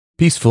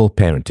Peaceful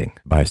Parenting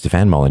by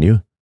Stefan Molyneux,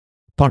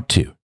 Part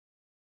 2.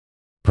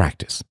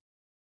 Practice.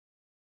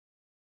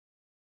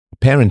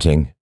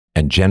 Parenting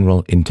and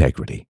general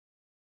integrity.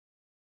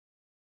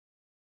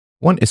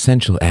 One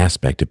essential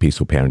aspect of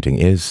peaceful parenting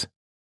is,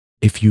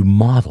 if you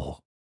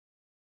model,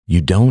 you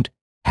don't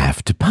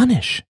have to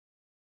punish.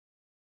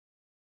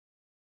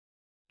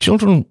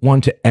 Children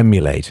want to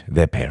emulate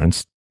their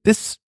parents.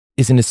 This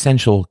is an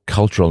essential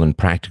cultural and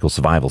practical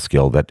survival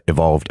skill that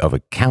evolved over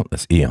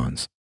countless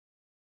eons.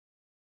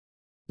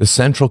 The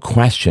central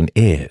question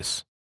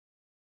is,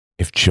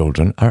 if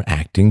children are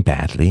acting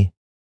badly,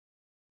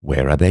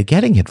 where are they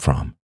getting it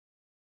from?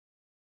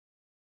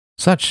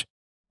 Such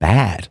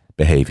bad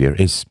behavior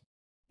is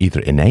either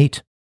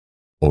innate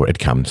or it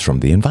comes from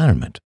the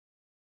environment.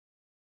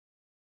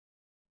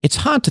 It's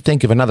hard to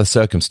think of another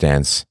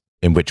circumstance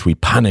in which we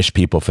punish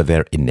people for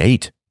their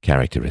innate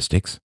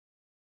characteristics.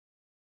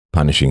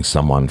 Punishing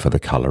someone for the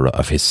color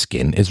of his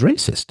skin is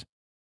racist.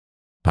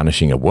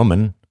 Punishing a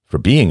woman for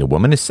being a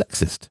woman is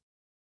sexist.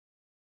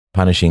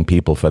 Punishing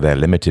people for their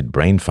limited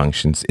brain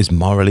functions is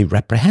morally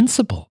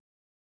reprehensible.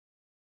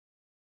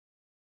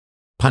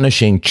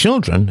 Punishing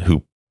children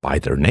who, by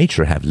their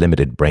nature, have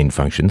limited brain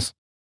functions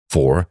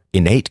for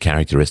innate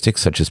characteristics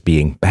such as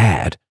being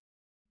bad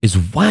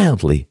is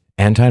wildly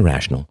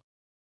anti-rational,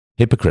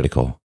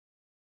 hypocritical,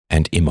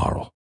 and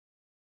immoral.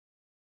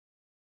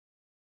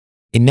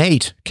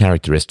 Innate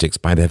characteristics,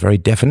 by their very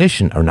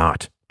definition, are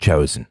not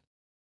chosen.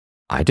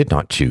 I did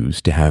not choose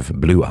to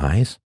have blue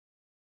eyes.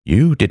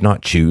 You did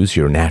not choose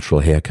your natural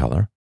hair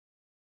color.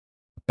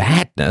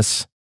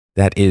 Badness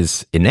that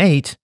is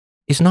innate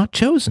is not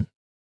chosen,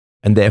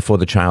 and therefore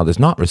the child is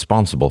not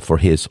responsible for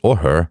his or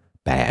her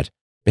bad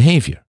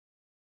behavior.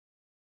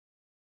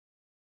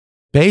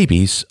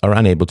 Babies are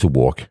unable to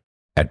walk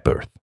at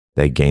birth.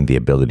 They gain the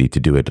ability to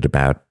do it at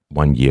about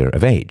 1 year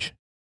of age.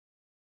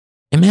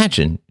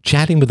 Imagine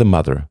chatting with a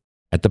mother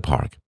at the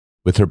park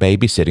with her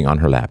baby sitting on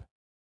her lap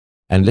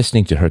and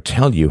listening to her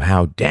tell you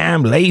how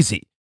damn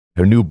lazy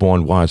her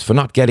newborn was for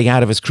not getting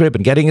out of his crib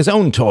and getting his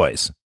own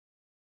toys.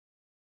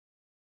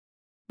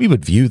 We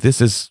would view this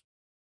as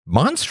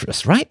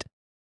monstrous, right?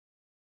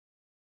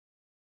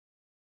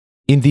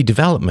 In the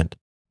development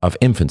of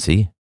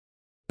infancy,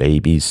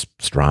 babies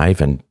strive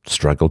and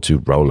struggle to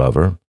roll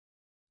over,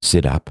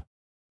 sit up,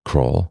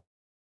 crawl,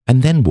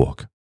 and then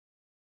walk.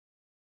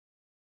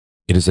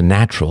 It is a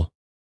natural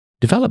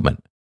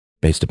development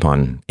based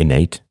upon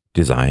innate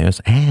desires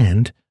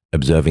and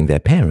observing their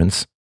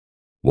parents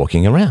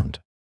walking around.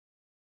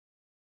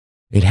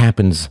 It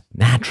happens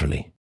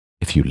naturally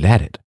if you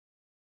let it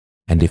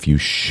and if you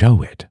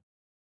show it.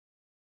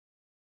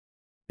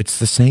 It's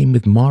the same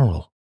with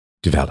moral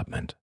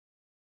development.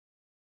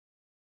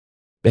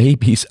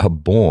 Babies are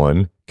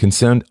born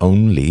concerned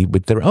only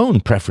with their own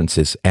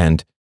preferences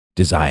and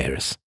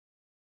desires.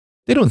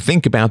 They don't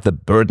think about the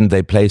burden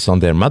they place on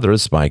their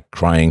mothers by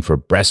crying for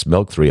breast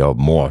milk 3 or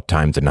more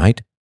times a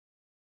night.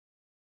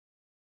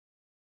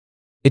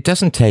 It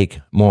doesn't take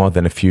more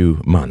than a few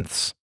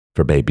months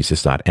for babies to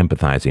start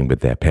empathizing with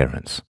their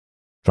parents,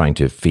 trying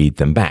to feed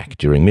them back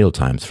during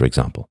mealtimes, for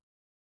example.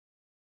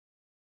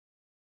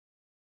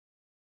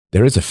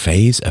 There is a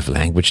phase of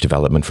language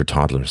development for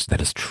toddlers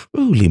that is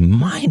truly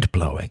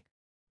mind-blowing.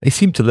 They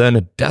seem to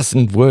learn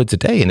 12 words a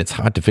day, and it's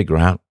hard to figure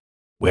out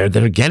where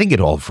they're getting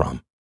it all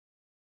from.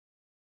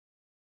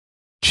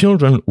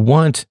 Children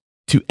want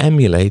to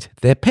emulate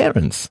their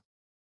parents.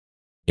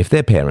 If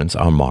their parents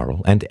are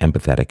moral and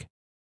empathetic,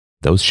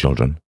 those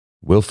children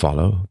will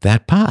follow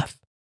that path.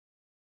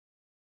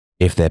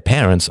 If their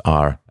parents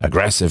are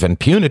aggressive and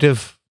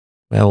punitive,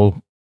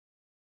 well,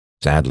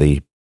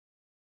 sadly,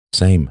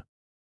 same.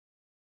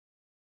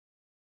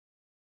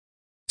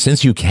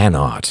 Since you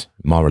cannot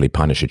morally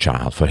punish a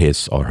child for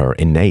his or her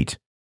innate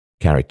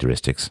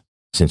characteristics,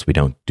 since we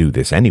don't do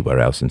this anywhere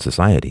else in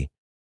society,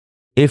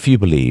 if you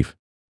believe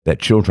that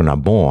children are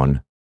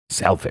born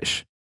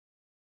selfish,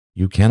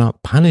 you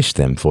cannot punish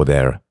them for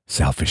their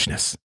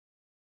selfishness.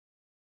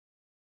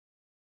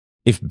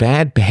 If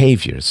bad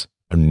behaviors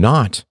are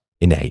not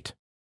innate,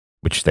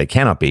 which they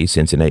cannot be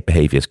since innate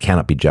behaviors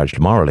cannot be judged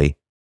morally,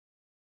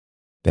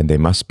 then they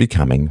must be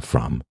coming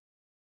from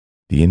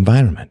the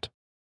environment.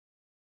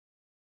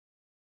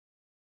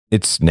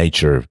 It's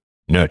nature,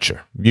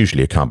 nurture,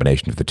 usually a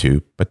combination of the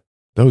two, but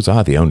those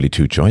are the only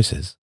two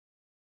choices.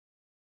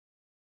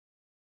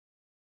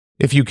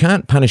 If you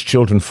can't punish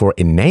children for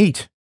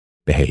innate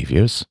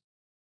behaviors,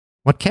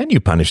 what can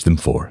you punish them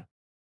for?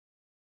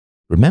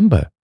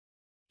 Remember,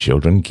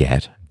 children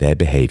get their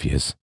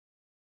behaviors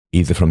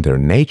either from their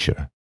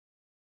nature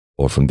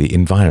or from the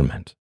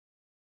environment.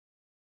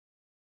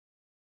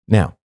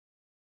 Now,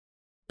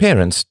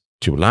 parents,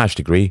 to a large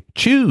degree,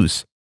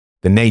 choose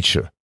the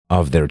nature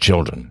of their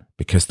children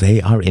because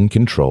they are in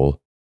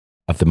control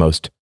of the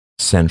most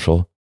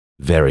central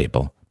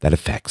variable that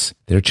affects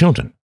their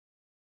children.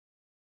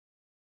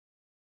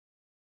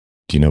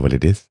 Do you know what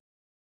it is?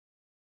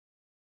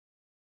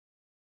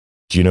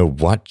 Do you know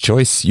what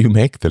choice you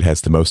make that has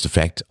the most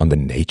effect on the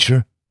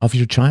nature of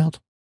your child?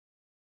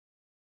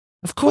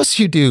 Of course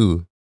you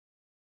do.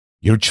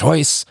 your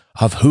choice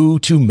of who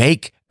to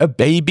make a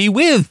baby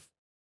with.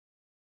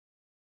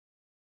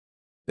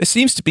 There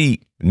seems to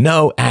be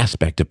no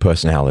aspect of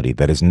personality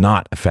that is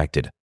not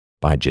affected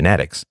by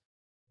genetics,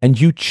 and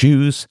you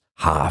choose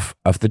half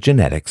of the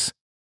genetics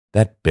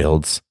that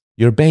builds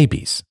your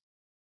babies.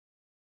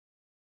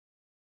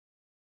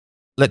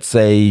 Let's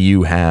say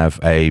you have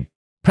a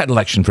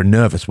predilection for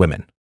nervous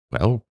women.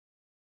 Well,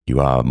 you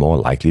are more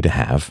likely to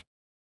have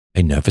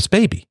a nervous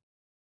baby.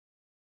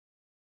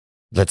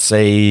 Let's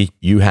say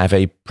you have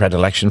a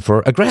predilection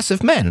for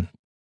aggressive men.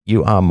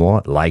 You are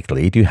more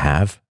likely to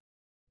have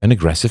an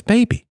aggressive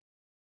baby.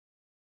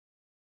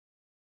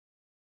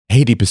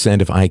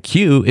 80% of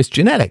IQ is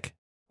genetic.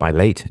 By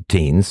late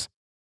teens,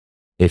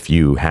 if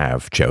you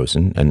have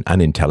chosen an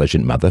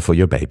unintelligent mother for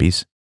your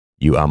babies,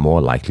 you are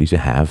more likely to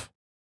have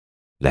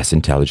less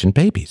intelligent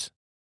babies.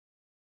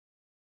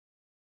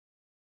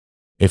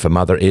 If a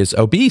mother is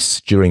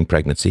obese during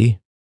pregnancy,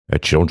 her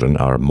children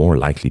are more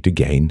likely to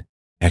gain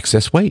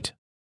excess weight.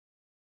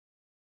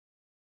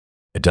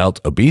 Adult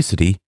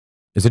obesity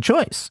is a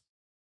choice.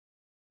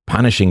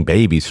 Punishing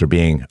babies for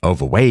being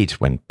overweight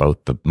when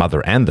both the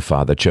mother and the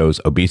father chose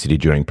obesity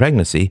during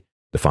pregnancy,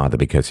 the father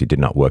because he did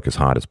not work as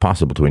hard as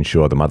possible to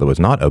ensure the mother was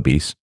not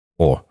obese,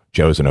 or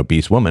chose an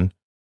obese woman,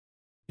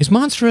 is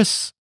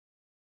monstrous.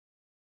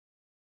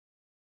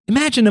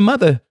 Imagine a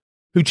mother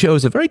who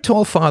chose a very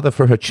tall father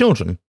for her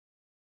children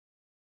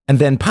and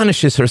then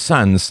punishes her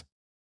sons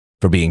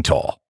for being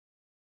tall.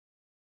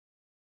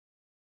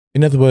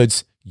 In other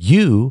words,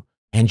 you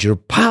and your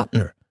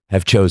partner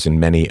have chosen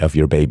many of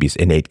your baby's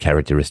innate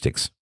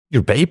characteristics.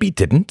 Your baby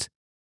didn't.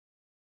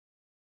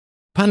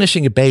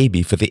 Punishing a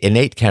baby for the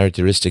innate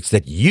characteristics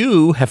that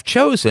you have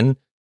chosen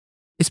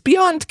is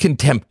beyond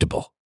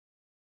contemptible.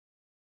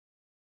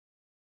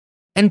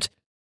 And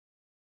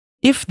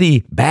if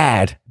the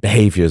bad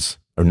behaviors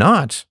are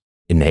not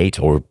innate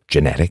or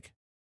genetic,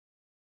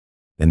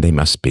 then they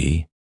must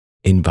be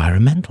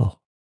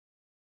environmental.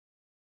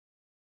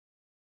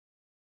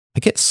 I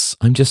guess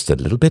I'm just a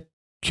little bit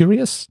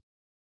curious.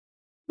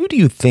 Who do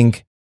you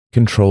think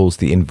controls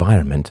the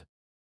environment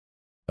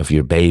of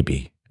your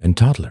baby and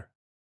toddler?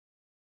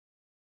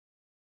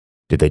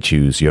 Did they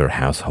choose your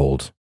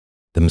household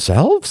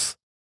themselves?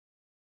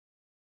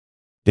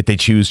 Did they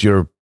choose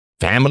your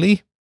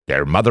family,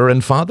 their mother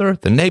and father,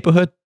 the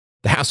neighborhood,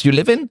 the house you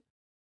live in?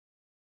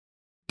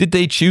 Did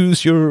they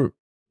choose your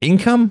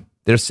income,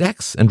 their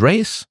sex and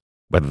race,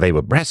 whether they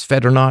were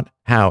breastfed or not,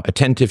 how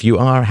attentive you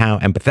are, how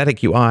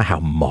empathetic you are, how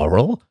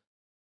moral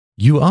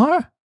you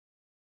are?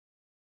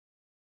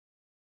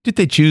 Did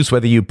they choose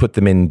whether you put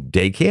them in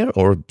daycare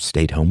or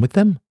stayed home with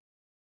them?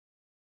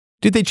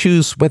 Did they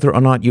choose whether or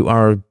not you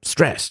are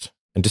stressed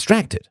and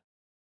distracted?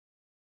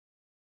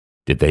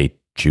 Did they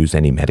choose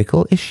any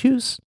medical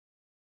issues?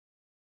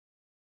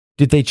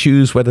 Did they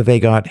choose whether they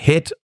got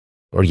hit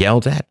or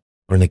yelled at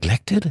or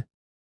neglected?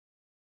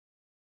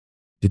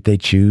 Did they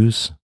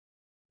choose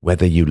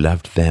whether you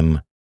loved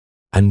them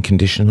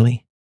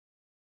unconditionally?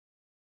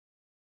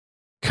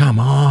 Come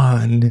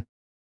on.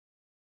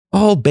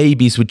 All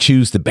babies would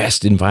choose the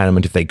best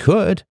environment if they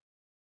could,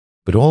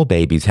 but all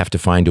babies have to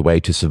find a way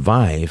to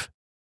survive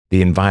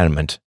the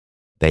environment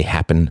they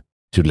happen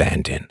to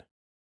land in.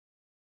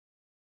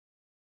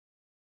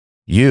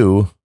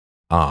 You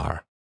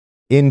are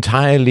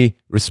entirely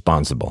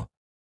responsible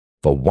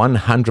for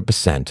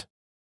 100%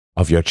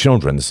 of your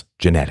children's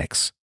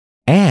genetics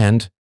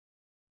and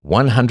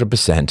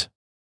 100%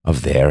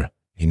 of their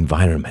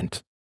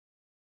environment.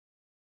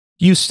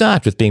 You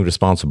start with being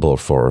responsible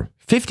for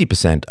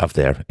 50% of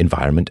their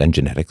environment and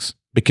genetics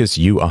because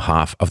you are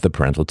half of the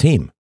parental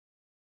team.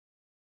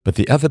 But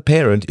the other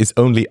parent is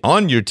only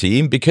on your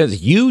team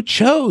because you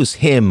chose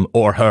him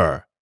or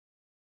her.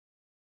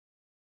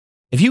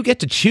 If you get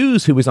to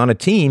choose who is on a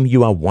team,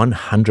 you are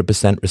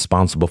 100%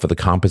 responsible for the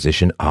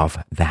composition of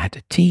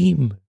that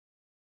team.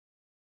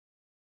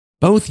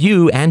 Both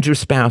you and your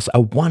spouse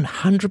are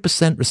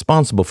 100%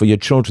 responsible for your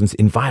children's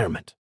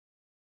environment.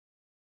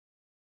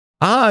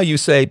 Ah, you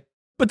say,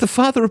 but the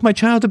father of my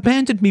child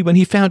abandoned me when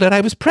he found out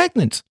I was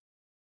pregnant.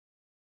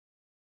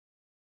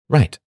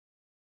 Right.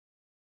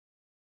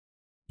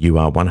 You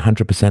are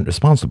 100%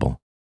 responsible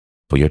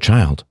for your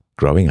child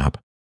growing up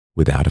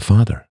without a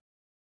father.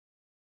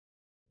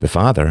 The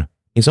father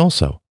is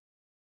also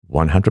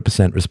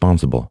 100%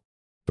 responsible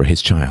for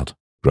his child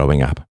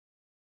growing up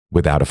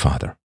without a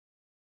father.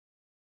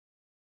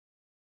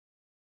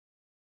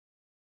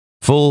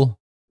 Full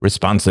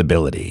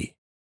responsibility.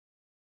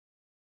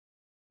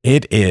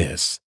 It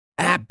is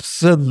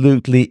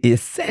absolutely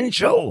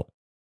essential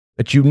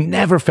that you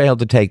never fail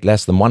to take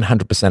less than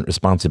 100%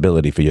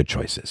 responsibility for your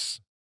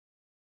choices.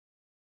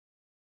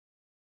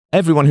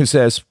 Everyone who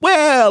says,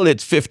 well,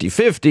 it's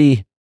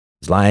 50-50,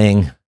 is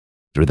lying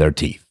through their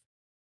teeth.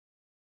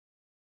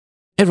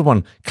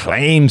 Everyone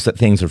claims that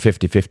things are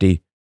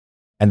 50-50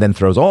 and then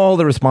throws all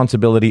the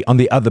responsibility on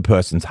the other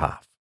person's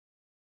half.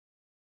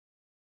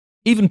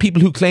 Even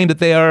people who claim that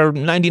they are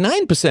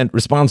 99%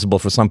 responsible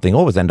for something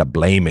always end up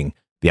blaming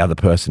the other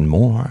person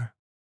more.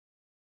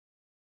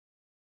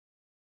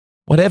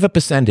 whatever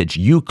percentage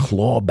you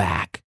claw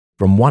back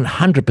from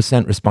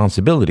 100%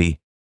 responsibility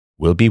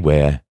will be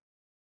where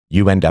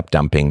you end up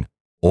dumping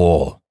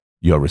all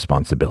your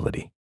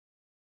responsibility.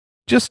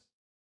 Just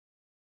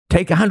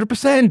take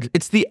 100%.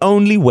 It's the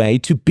only way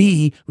to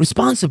be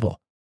responsible.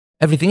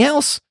 Everything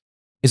else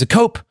is a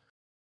cope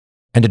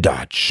and a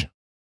dodge.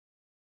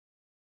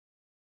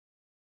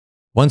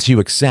 Once you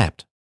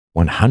accept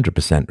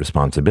 100%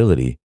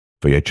 responsibility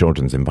for your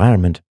children's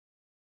environment,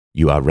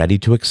 you are ready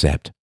to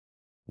accept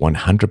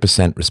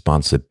 100%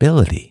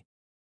 responsibility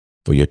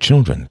for your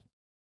children's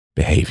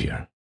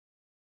behavior.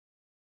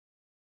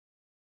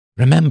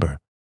 Remember,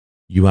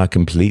 you are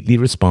completely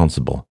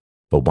responsible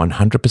for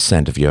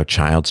 100% of your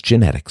child's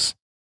genetics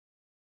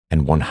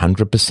and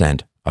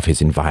 100% of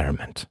his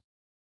environment.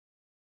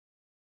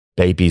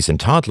 Babies and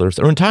toddlers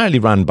are entirely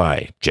run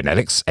by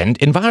genetics and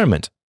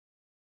environment.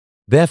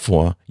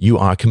 Therefore, you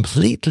are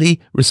completely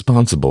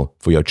responsible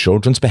for your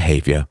children's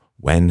behavior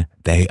when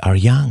they are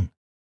young.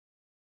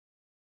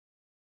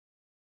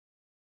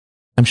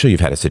 I'm sure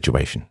you've had a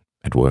situation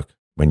at work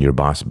when your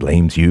boss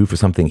blames you for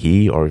something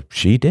he or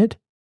she did.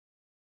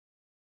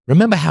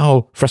 Remember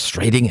how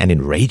frustrating and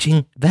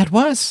enraging that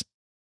was?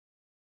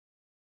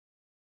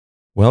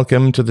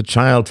 Welcome to the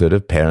childhood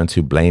of parents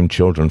who blame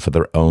children for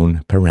their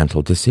own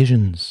parental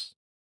decisions.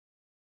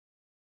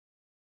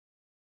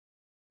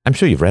 I'm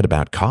sure you've read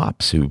about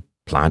cops who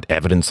plant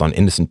evidence on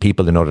innocent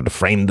people in order to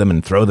frame them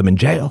and throw them in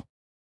jail.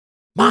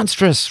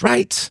 Monstrous,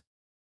 right?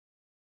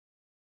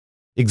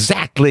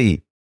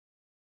 Exactly.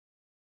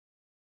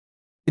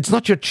 It's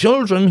not your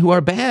children who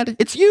are bad,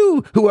 it's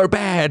you who are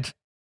bad.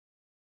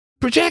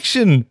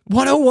 Projection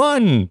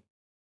 101.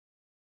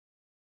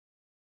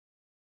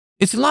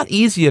 It's a lot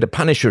easier to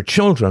punish your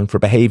children for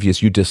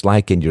behaviors you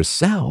dislike in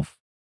yourself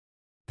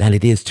than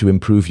it is to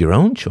improve your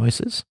own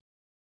choices.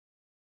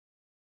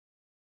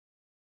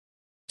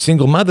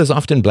 Single mothers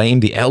often blame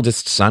the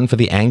eldest son for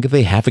the anger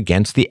they have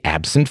against the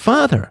absent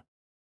father.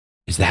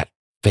 Is that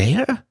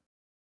fair?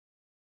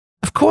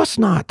 Of course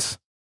not.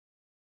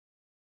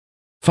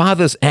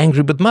 Fathers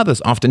angry with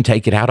mothers often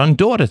take it out on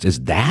daughters.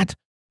 Is that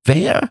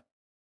fair?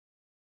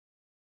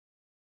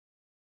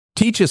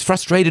 Teachers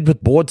frustrated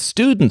with bored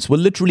students will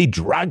literally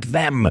drug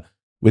them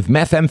with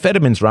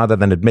methamphetamines rather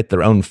than admit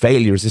their own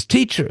failures as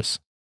teachers.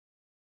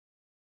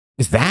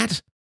 Is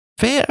that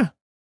fair?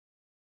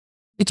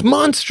 It's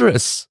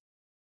monstrous.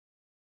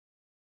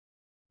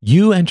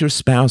 You and your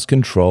spouse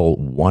control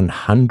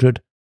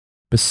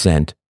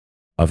 100%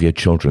 of your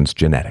children's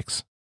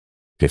genetics.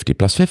 50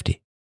 plus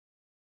 50.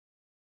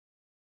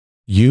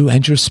 You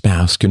and your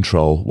spouse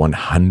control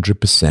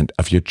 100%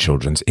 of your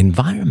children's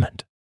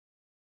environment.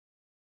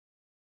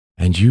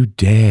 And you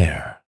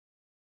dare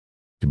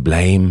to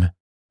blame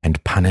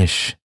and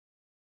punish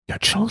your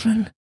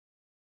children?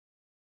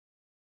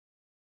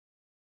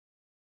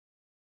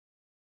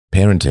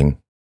 Parenting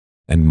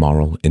and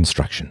moral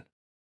instruction.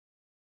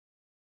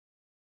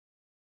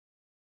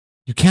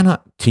 You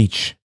cannot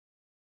teach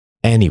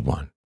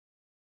anyone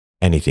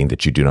anything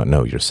that you do not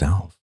know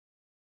yourself.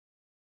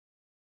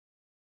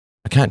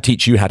 I can't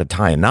teach you how to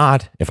tie a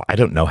knot if I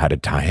don't know how to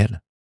tie it.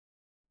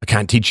 I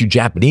can't teach you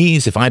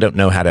Japanese if I don't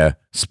know how to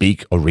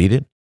speak or read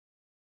it.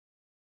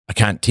 I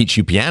can't teach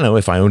you piano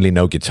if I only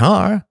know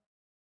guitar.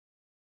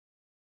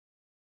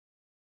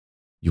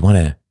 You want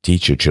to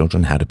teach your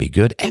children how to be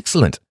good?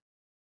 Excellent.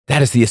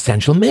 That is the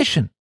essential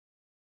mission.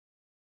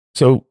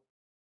 So,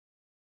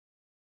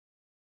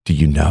 do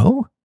you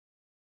know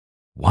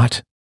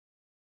what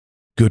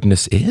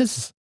goodness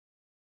is?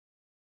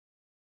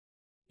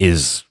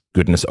 Is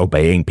goodness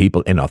obeying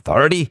people in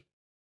authority?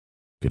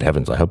 Good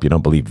heavens, I hope you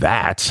don't believe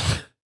that.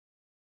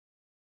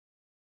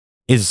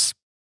 Is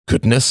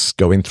goodness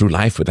going through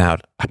life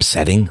without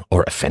upsetting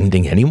or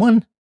offending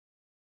anyone?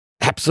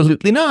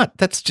 Absolutely not.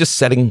 That's just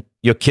setting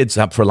your kids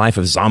up for a life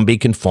of zombie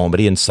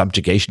conformity and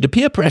subjugation to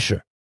peer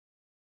pressure.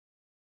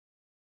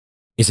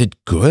 Is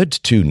it good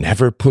to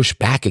never push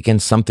back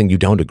against something you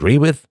don't agree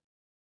with?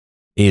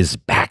 Is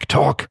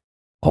backtalk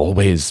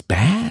always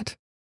bad?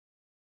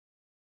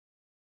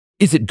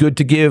 Is it good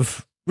to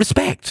give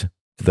respect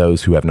to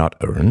those who have not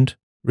earned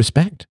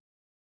respect?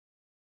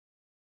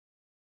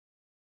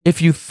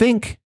 If you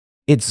think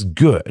it's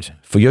good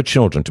for your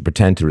children to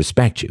pretend to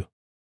respect you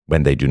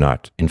when they do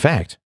not, in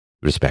fact,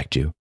 respect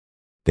you,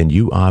 then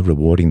you are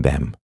rewarding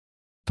them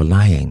for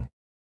lying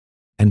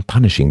and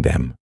punishing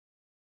them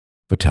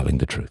for telling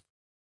the truth.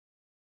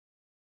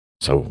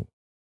 So,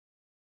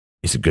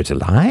 is it good to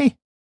lie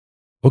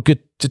or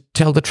good to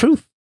tell the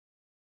truth?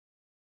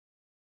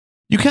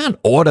 You can't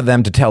order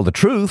them to tell the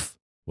truth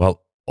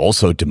while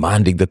also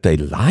demanding that they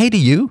lie to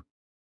you.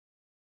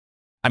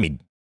 I mean,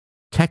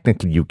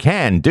 technically you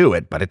can do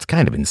it, but it's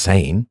kind of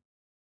insane.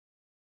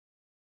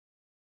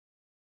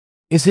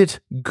 Is it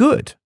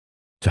good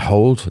to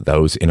hold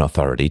those in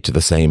authority to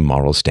the same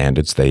moral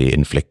standards they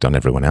inflict on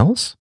everyone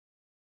else?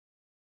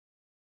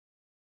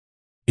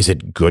 Is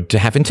it good to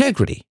have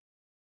integrity?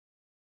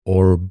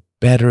 Or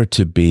better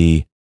to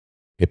be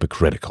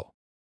hypocritical?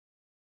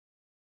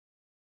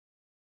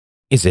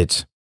 Is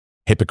it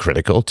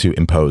hypocritical to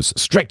impose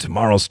strict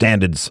moral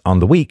standards on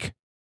the weak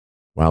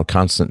while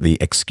constantly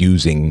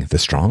excusing the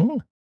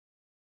strong?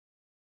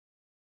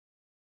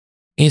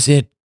 Is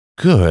it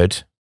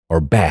good or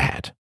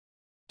bad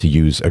to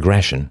use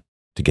aggression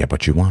to get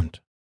what you want?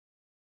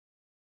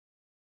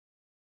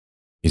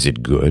 Is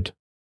it good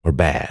or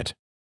bad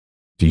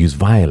to use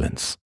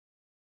violence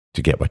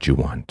to get what you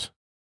want?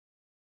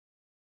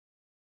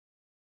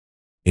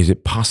 Is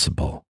it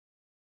possible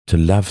to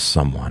love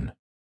someone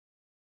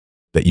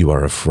that you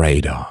are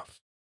afraid of?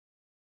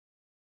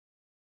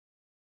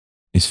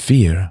 Is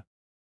fear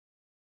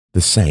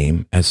the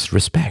same as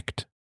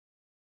respect?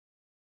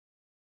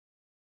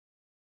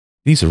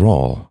 These are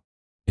all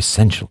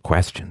essential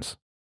questions,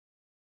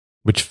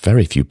 which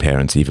very few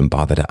parents even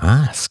bother to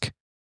ask,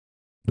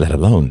 let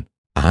alone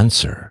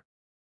answer.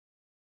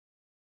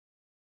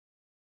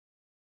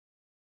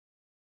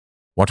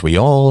 What we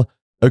all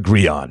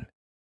agree on.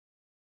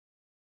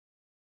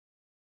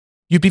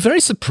 You'd be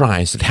very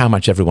surprised at how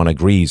much everyone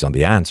agrees on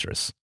the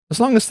answers, as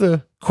long as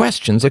the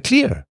questions are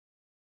clear.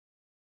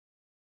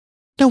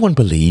 No one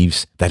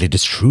believes that it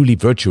is truly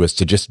virtuous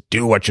to just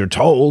do what you're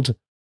told.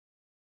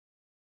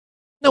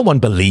 No one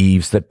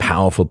believes that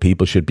powerful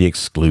people should be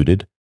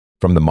excluded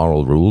from the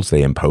moral rules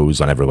they impose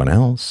on everyone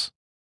else.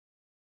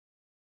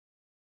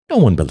 No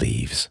one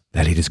believes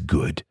that it is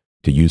good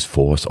to use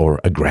force or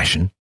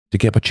aggression to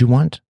get what you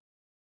want.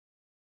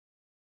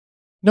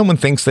 No one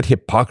thinks that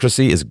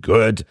hypocrisy is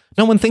good.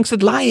 No one thinks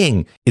that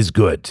lying is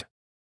good.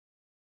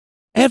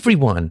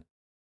 Everyone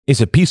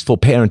is a peaceful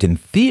parent in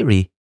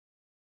theory.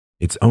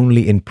 It's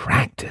only in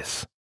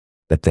practice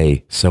that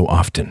they so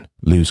often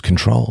lose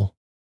control.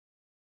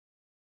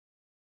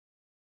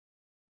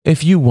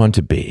 If you want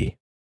to be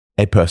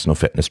a personal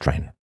fitness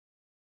trainer,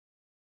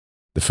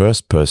 the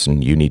first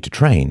person you need to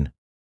train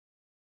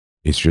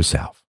is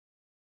yourself.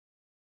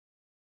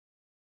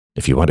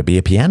 If you want to be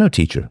a piano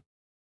teacher,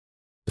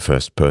 the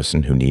first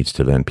person who needs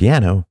to learn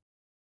piano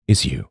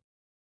is you.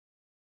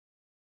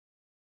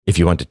 If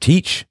you want to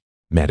teach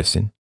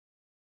medicine,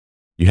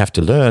 you have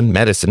to learn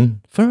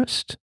medicine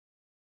first.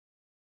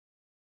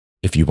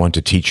 If you want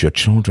to teach your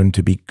children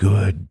to be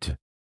good,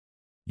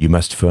 you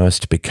must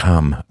first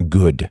become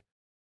good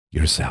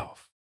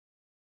yourself.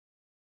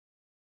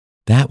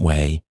 That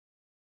way,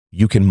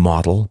 you can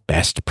model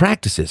best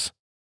practices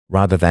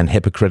rather than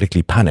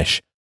hypocritically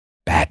punish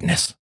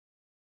badness.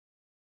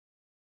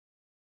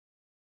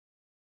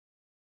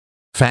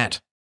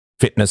 Fat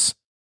fitness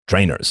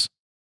trainers.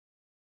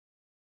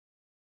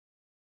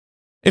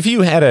 If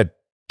you had a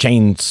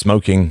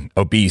chain-smoking,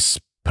 obese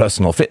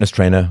personal fitness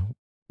trainer,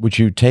 would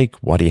you take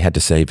what he had to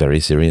say very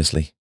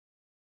seriously?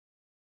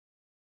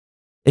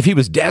 If he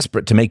was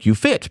desperate to make you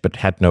fit but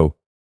had no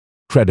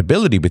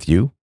credibility with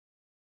you,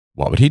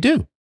 what would he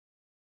do?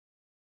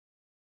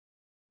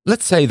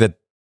 Let's say that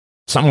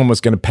someone was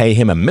going to pay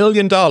him $1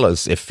 million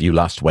if you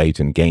lost weight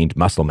and gained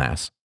muscle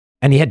mass,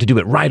 and he had to do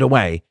it right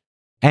away,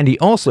 and he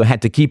also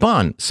had to keep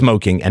on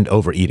smoking and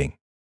overeating.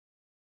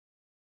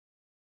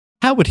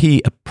 How would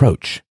he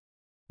approach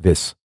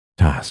this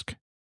task?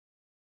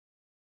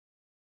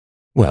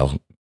 Well,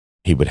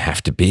 he would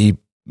have to be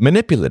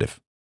manipulative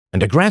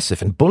and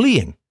aggressive and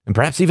bullying and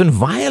perhaps even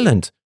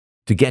violent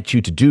to get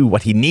you to do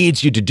what he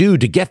needs you to do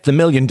to get the $1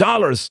 million.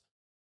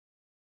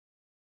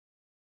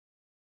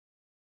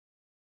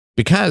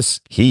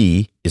 Because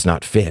he is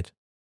not fit,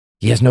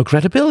 he has no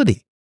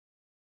credibility.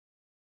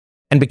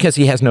 And because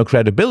he has no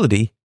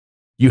credibility,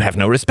 you have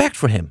no respect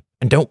for him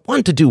and don't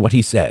want to do what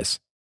he says.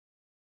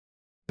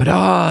 But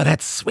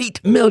that sweet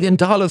 $1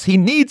 million, he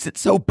needs it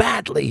so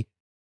badly.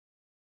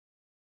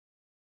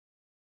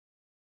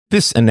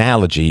 This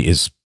analogy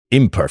is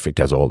imperfect,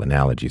 as all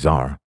analogies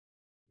are,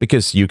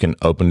 because you can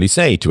openly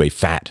say to a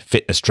fat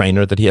fitness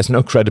trainer that he has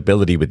no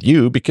credibility with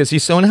you because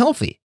he's so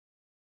unhealthy.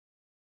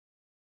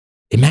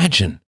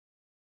 Imagine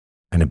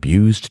an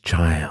abused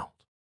child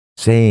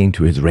saying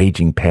to his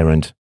raging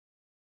parent,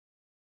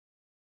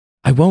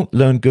 "I won't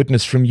learn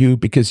goodness from you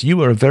because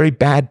you are a very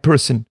bad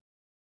person."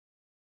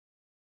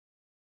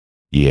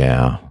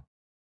 Yeah,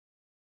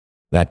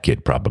 that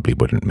kid probably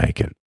wouldn't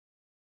make it.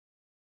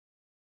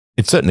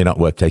 It's certainly not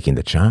worth taking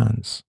the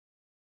chance.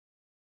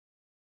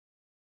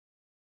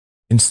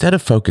 Instead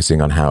of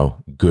focusing on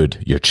how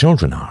good your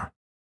children are,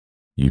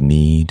 you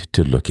need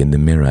to look in the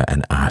mirror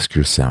and ask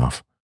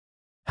yourself,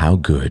 how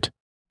good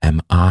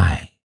am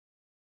I?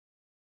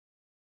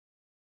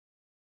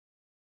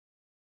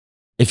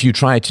 If you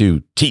try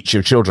to teach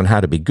your children how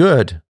to be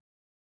good,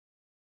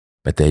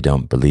 but they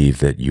don't believe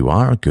that you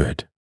are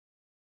good,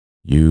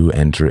 you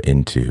enter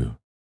into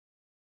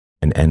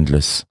an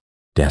endless,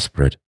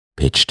 desperate,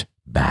 pitched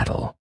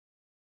battle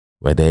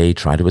where they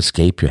try to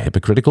escape your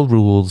hypocritical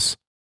rules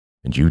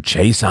and you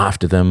chase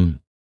after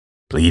them,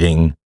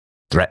 pleading,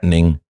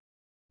 threatening,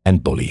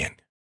 and bullying.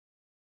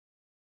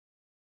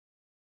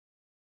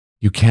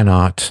 You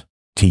cannot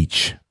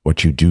teach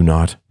what you do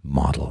not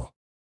model.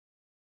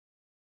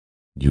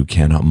 You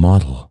cannot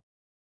model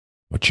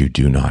what you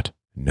do not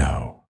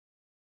know.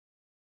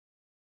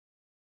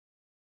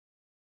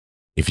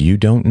 If you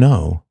don't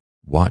know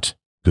what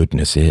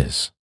goodness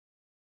is,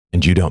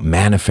 and you don't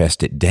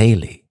manifest it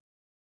daily,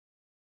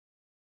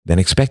 then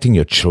expecting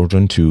your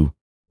children to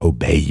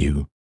obey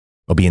you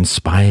or be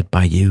inspired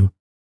by you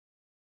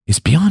is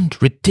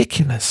beyond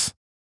ridiculous.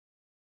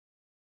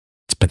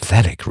 It's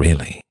pathetic,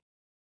 really.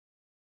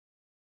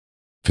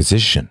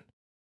 Physician,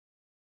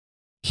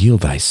 heal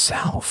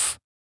thyself.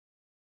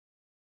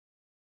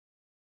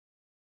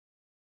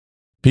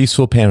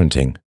 Peaceful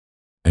parenting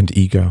and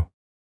ego.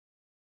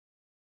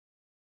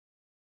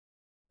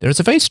 There is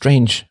a very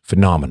strange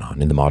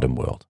phenomenon in the modern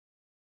world.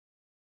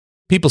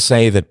 People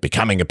say that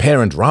becoming a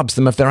parent robs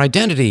them of their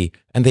identity,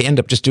 and they end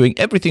up just doing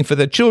everything for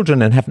their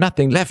children and have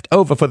nothing left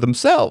over for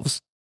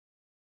themselves.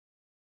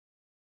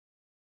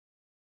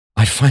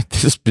 I find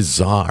this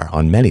bizarre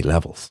on many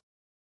levels.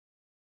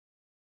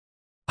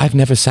 I've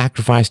never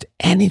sacrificed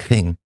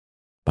anything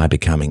by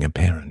becoming a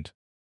parent.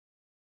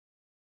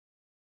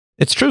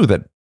 It's true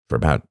that for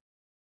about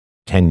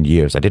 10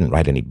 years I didn't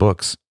write any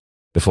books.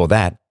 Before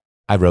that,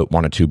 I wrote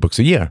 1 or 2 books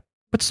a year.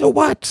 But so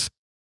what?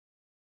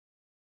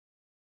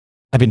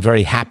 I've been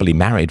very happily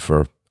married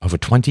for over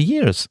 20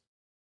 years.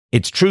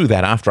 It's true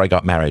that after I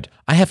got married,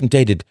 I haven't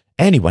dated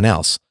anyone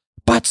else.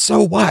 But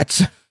so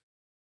what?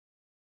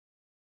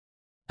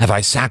 Have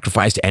I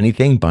sacrificed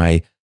anything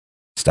by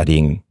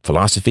studying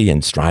philosophy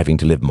and striving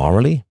to live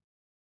morally?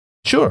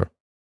 Sure,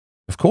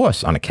 of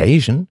course, on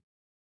occasion.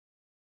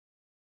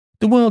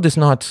 The world is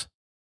not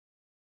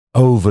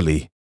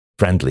overly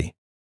friendly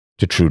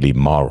to truly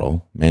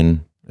moral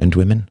men and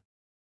women.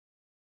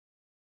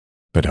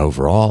 But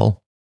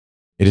overall,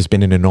 it has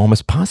been an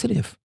enormous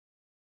positive.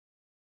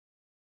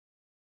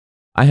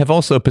 I have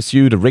also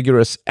pursued a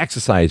rigorous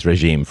exercise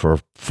regime for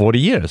 40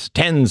 years,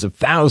 tens of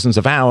thousands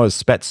of hours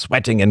spent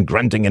sweating and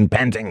grunting and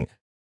panting.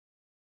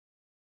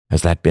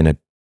 Has that been a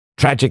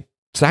tragic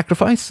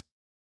sacrifice?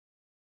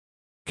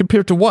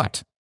 Compared to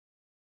what?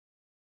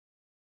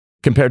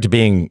 Compared to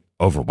being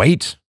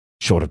overweight,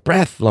 short of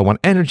breath, low on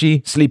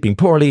energy, sleeping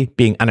poorly,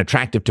 being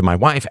unattractive to my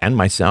wife and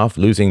myself,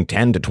 losing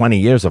 10 to 20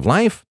 years of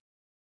life?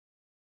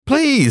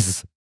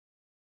 Please!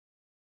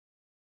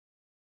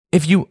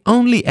 If you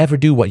only ever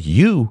do what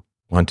you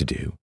want to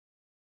do,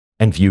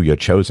 and view your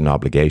chosen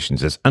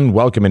obligations as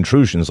unwelcome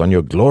intrusions on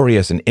your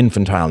glorious and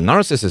infantile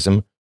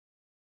narcissism,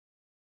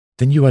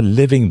 then you are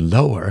living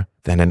lower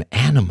than an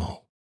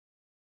animal.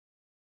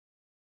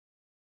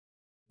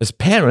 As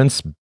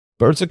parents,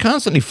 birds are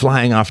constantly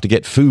flying off to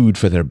get food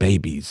for their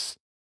babies.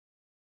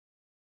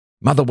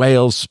 Mother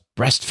whales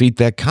breastfeed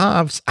their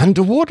calves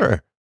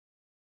underwater.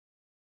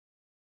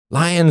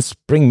 Lions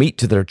bring meat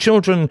to their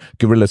children.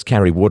 Gorillas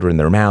carry water in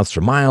their mouths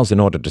for miles in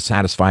order to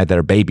satisfy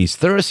their baby's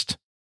thirst.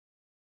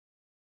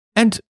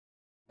 And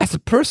as a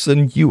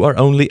person, you are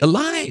only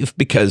alive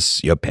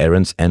because your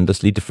parents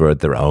endlessly deferred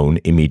their own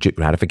immediate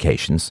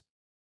gratifications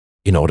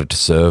in order to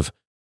serve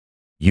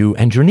you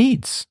and your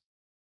needs,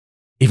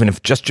 even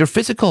if just your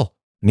physical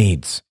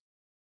needs.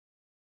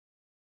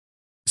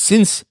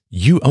 Since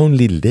you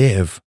only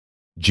live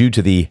due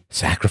to the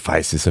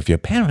sacrifices of your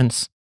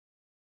parents,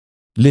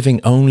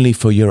 living only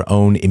for your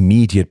own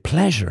immediate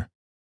pleasure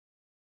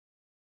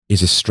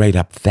is a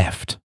straight-up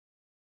theft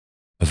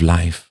of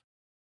life.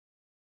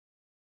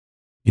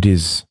 It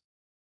is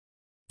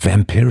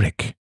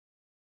vampiric,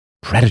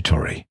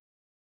 predatory,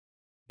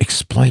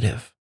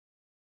 exploitive.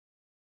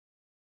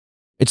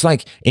 It's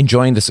like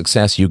enjoying the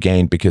success you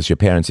gained because your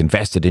parents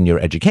invested in your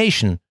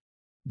education,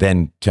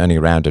 then turning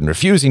around and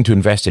refusing to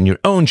invest in your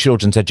own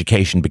children's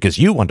education because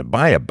you want to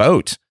buy a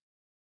boat.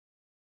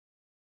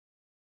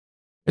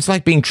 It's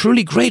like being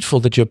truly grateful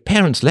that your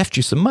parents left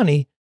you some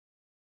money,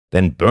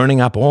 then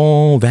burning up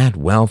all that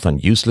wealth on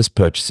useless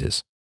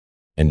purchases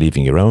and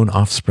leaving your own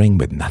offspring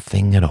with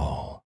nothing at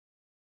all.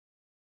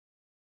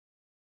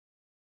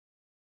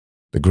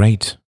 The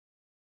great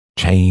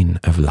chain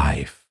of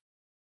life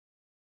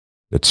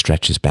that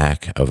stretches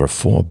back over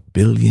 4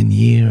 billion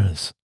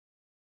years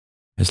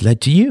has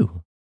led to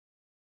you,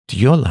 to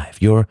your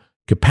life, your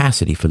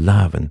capacity for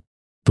love and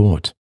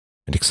thought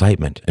and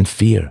excitement and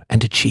fear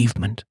and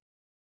achievement.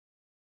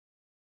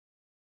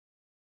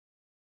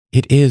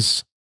 It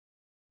is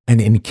an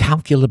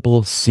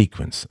incalculable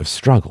sequence of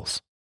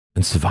struggles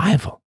and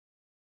survival,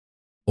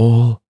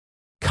 all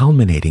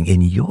culminating in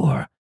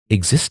your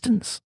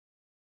existence.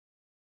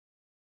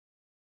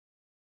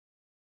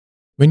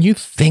 When you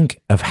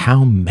think of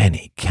how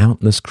many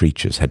countless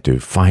creatures had to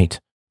fight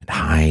and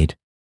hide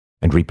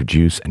and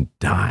reproduce and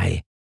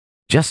die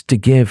just to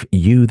give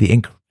you the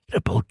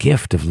incredible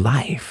gift of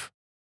life,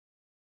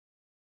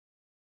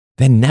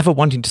 then never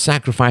wanting to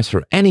sacrifice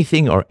for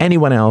anything or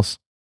anyone else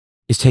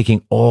is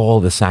taking all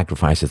the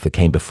sacrifices that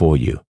came before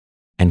you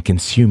and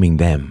consuming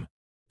them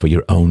for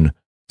your own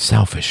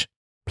selfish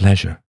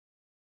pleasure.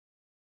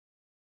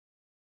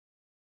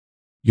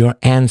 Your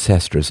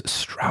ancestors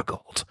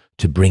struggled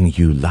to bring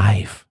you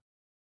life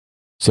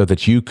so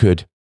that you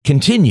could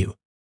continue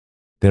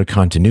their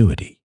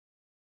continuity.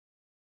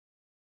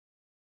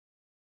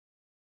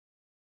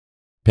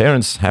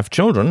 Parents have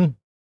children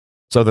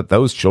so that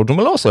those children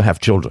will also have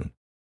children.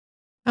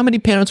 How many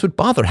parents would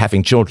bother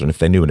having children if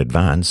they knew in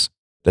advance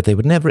that they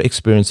would never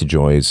experience the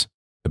joys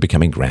of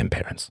becoming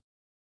grandparents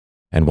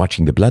and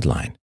watching the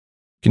bloodline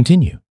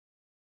continue.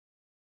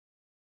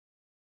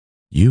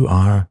 You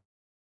are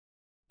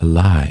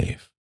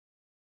alive.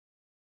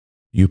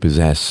 You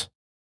possess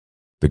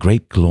the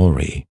great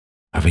glory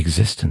of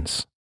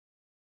existence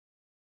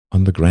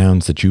on the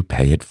grounds that you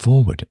pay it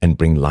forward and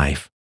bring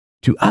life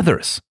to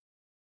others,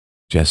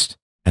 just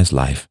as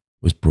life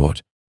was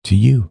brought to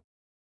you.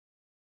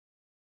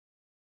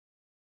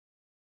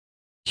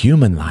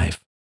 Human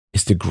life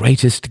is the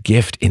greatest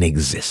gift in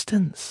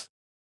existence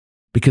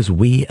because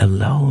we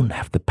alone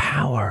have the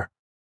power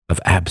of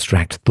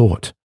abstract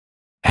thought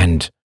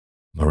and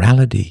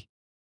morality.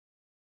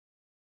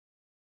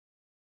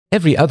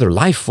 Every other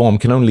life form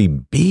can only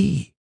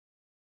be,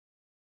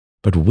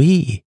 but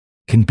we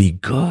can be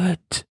good.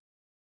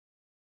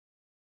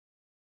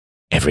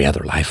 Every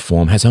other life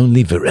form has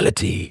only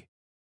virility.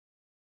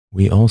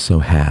 We also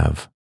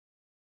have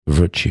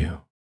virtue.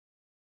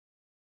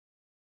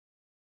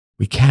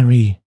 We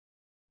carry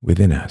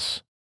within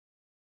us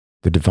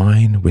the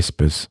divine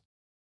whispers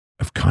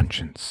of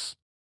conscience.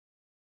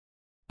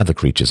 Other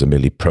creatures are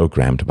merely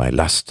programmed by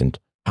lust and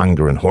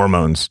hunger and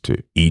hormones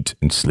to eat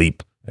and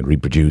sleep and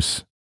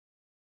reproduce.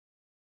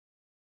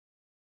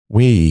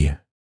 We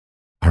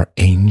are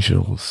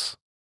angels.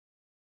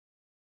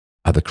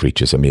 Other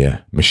creatures are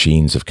mere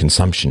machines of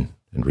consumption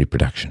and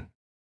reproduction.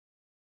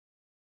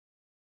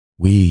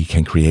 We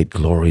can create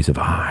glories of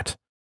art,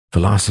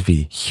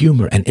 philosophy,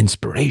 humor, and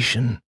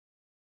inspiration.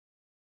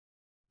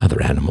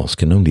 Other animals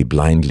can only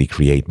blindly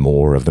create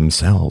more of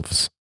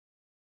themselves.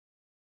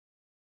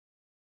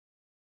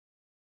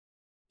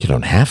 You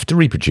don't have to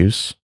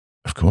reproduce.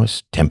 Of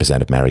course,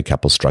 10% of married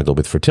couples struggle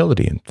with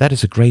fertility, and that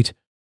is a great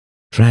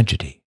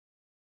tragedy.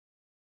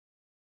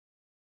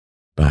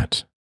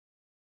 But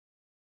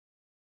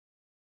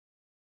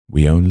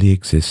we only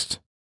exist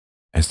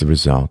as the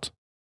result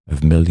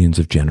of millions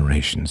of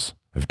generations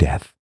of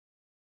death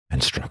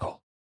and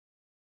struggle,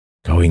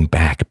 going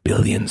back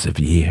billions of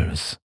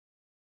years.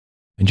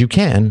 And you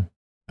can,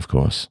 of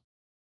course,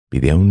 be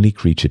the only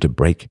creature to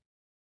break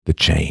the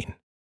chain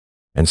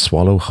and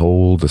swallow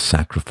whole the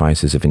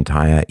sacrifices of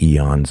entire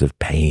eons of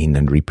pain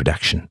and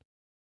reproduction.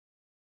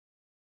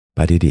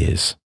 But it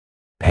is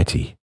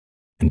petty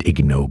and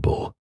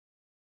ignoble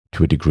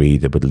to a degree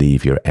that would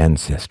leave your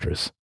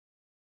ancestors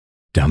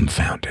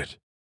dumbfounded.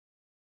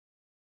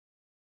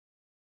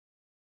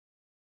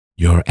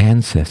 Your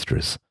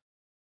ancestors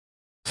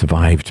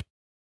survived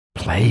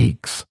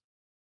plagues,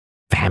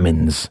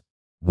 famines,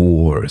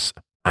 wars,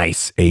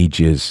 ice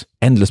ages,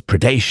 endless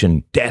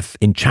predation, death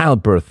in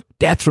childbirth,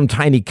 death from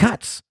tiny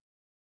cuts,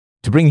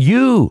 to bring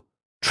you,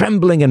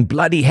 trembling and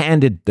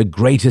bloody-handed, the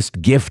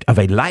greatest gift of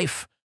a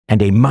life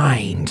and a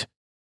mind.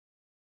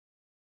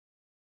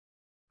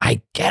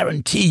 I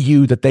guarantee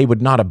you that they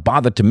would not have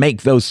bothered to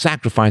make those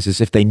sacrifices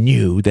if they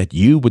knew that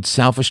you would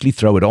selfishly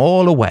throw it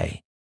all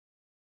away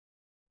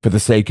for the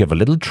sake of a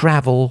little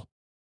travel,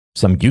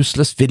 some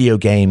useless video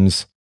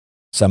games,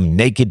 some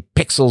naked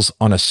pixels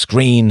on a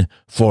screen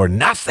for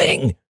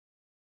nothing.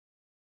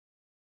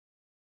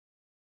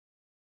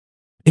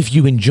 If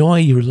you enjoy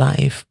your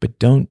life but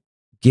don't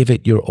give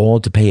it your all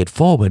to pay it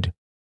forward,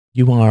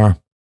 you are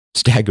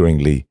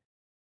staggeringly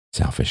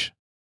selfish.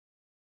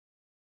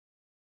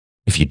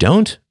 If you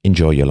don't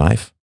enjoy your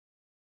life,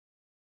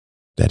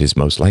 that is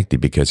most likely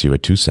because you are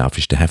too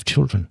selfish to have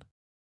children.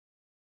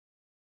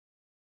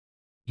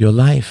 Your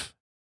life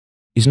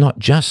is not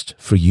just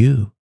for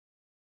you,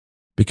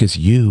 because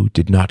you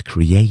did not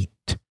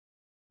create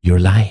your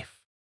life.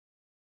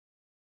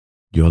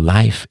 Your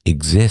life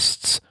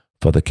exists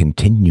for the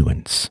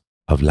continuance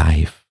of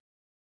life.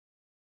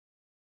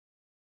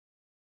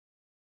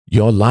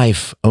 Your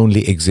life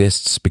only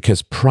exists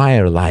because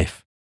prior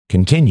life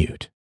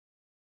continued.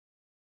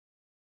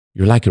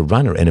 You're like a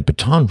runner in a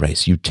baton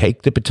race. You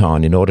take the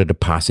baton in order to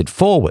pass it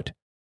forward,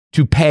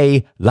 to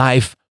pay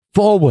life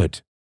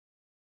forward.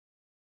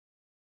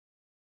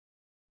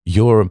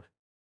 Your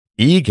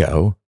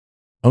ego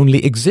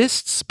only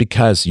exists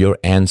because your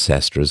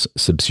ancestors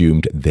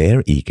subsumed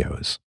their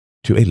egos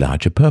to a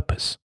larger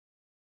purpose.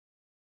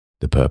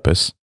 The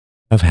purpose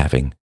of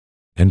having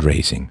and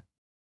raising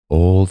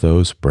all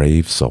those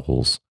brave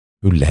souls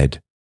who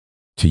led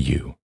to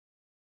you.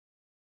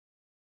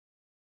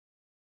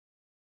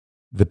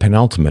 The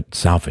penultimate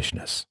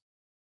selfishness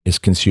is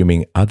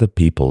consuming other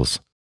people's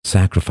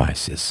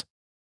sacrifices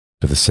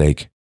for the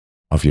sake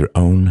of your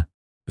own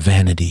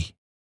vanity.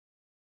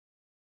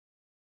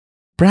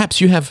 Perhaps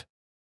you have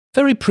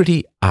very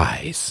pretty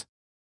eyes.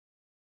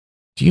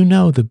 Do you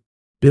know the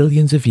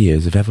billions of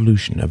years of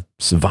evolution, of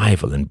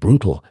survival and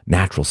brutal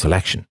natural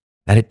selection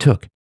that it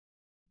took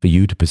for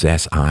you to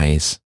possess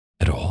eyes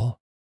at all?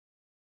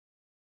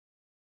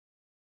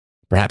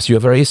 Perhaps you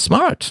are very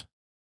smart.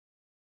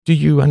 Do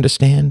you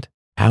understand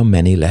how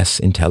many less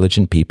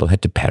intelligent people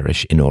had to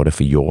perish in order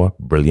for your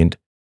brilliant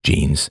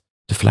genes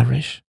to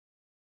flourish?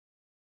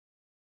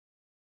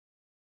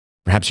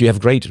 Perhaps you have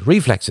great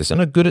reflexes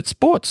and are good at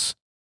sports.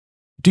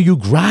 Do you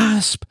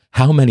grasp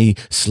how many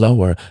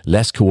slower,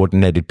 less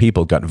coordinated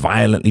people got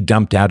violently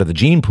dumped out of the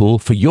gene pool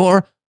for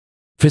your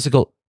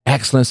physical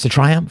excellence to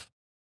triumph?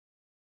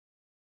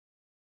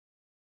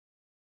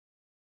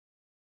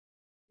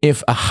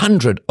 If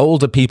 100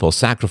 older people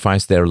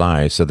sacrificed their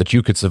lives so that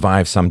you could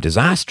survive some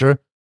disaster,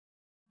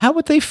 how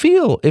would they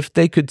feel if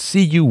they could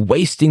see you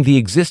wasting the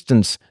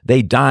existence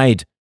they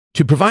died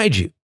to provide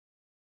you?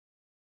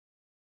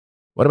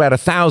 What about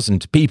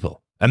 1,000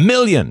 people?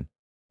 1,000,000?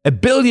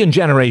 1,000,000,000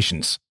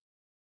 generations?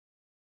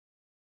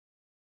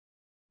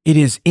 It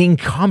is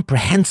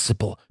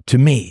incomprehensible to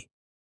me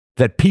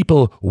that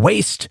people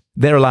waste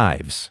their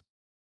lives.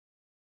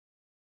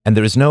 And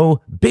there is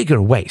no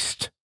bigger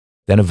waste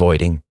than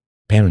avoiding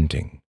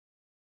parenting.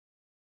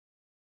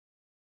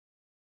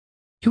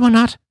 You are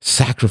not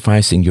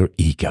sacrificing your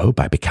ego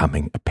by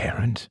becoming a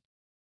parent.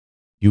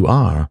 You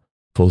are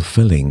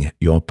fulfilling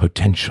your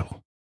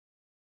potential.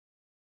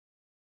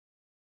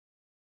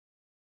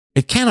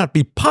 It cannot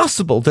be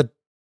possible that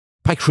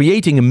by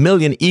creating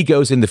 1,000,000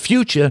 egos in the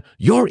future,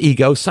 your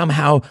ego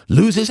somehow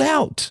loses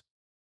out.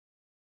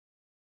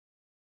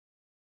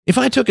 If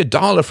I took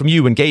 $1 from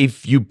you and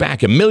gave you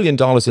back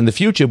 $1,000,000 in the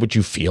future, would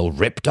you feel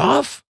ripped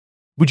off?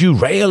 Would you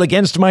rail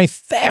against my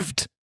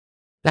theft?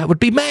 That would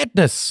be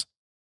madness.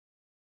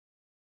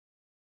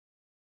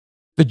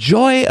 The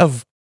joy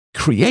of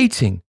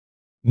creating,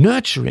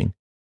 nurturing,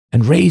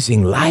 and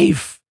raising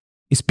life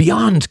is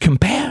beyond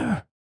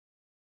compare.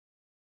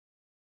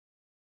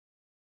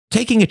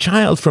 Taking a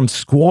child from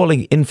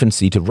squalling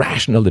infancy to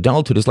rational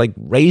adulthood is like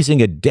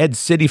raising a dead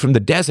city from the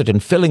desert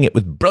and filling it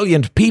with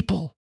brilliant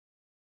people.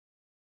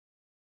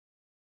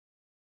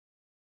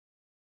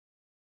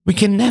 We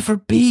can never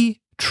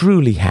be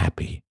truly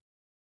happy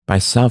by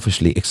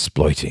selfishly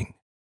exploiting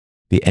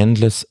the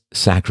endless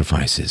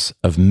sacrifices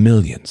of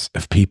millions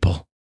of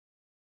people.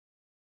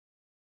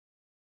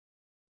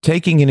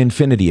 Taking an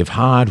infinity of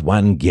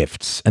hard-won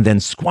gifts and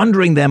then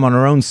squandering them on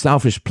our own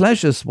selfish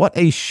pleasures, what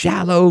a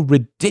shallow,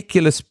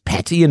 ridiculous,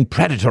 petty, and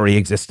predatory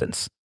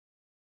existence.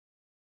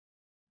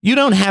 You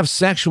don't have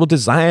sexual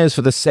desires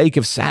for the sake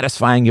of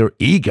satisfying your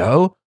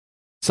ego.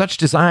 Such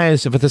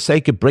desires are for the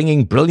sake of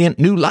bringing brilliant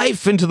new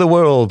life into the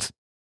world.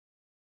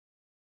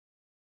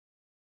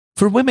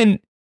 For women,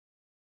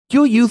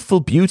 your youthful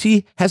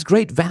beauty has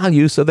great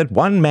value so that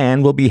one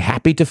man will be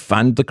happy to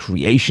fund the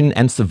creation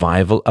and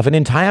survival of an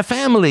entire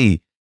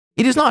family.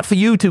 It is not for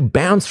you to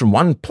bounce from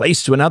one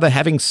place to another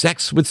having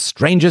sex with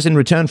strangers in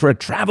return for a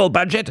travel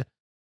budget.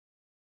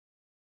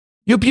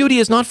 Your beauty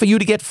is not for you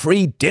to get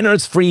free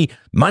dinners, free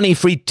money,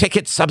 free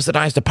tickets,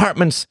 subsidized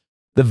apartments.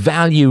 The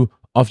value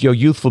of your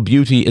youthful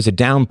beauty is a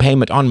down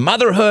payment on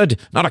motherhood,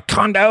 not a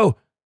condo.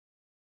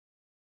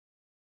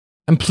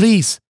 And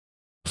please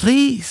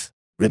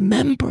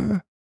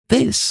remember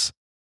this.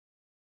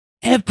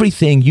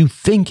 Everything you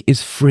think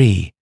is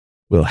free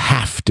will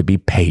have to be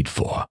paid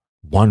for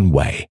one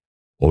way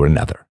or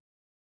another.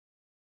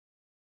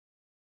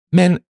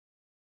 Men,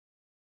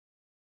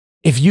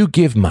 if you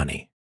give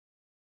money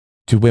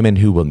to women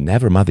who will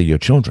never mother your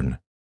children,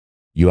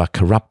 you are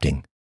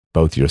corrupting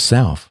both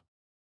yourself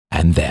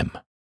and them.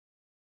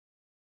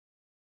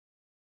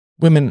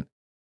 Women,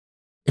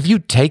 if you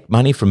take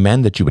money from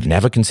men that you would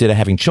never consider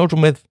having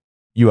children with,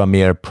 you are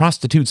mere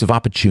prostitutes of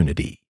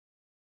opportunity,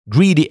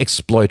 greedy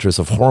exploiters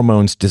of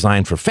hormones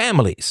designed for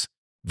families,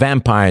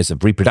 vampires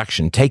of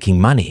reproduction taking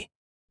money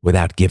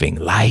without giving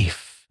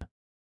life.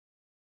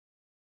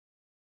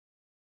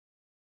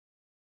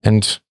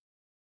 And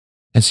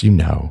as you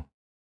know,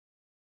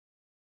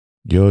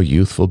 your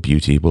youthful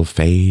beauty will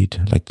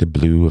fade like the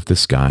blue of the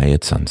sky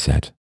at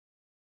sunset.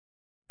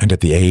 And at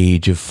the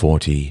age of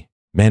 40,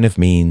 men of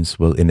means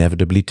will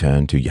inevitably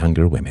turn to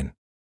younger women,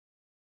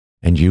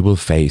 and you will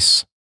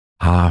face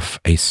half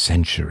a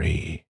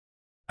century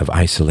of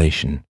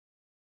isolation,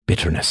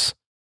 bitterness,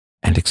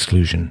 and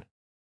exclusion.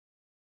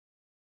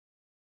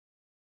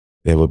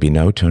 There will be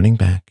no turning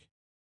back.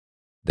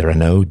 There are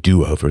no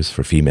do-overs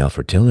for female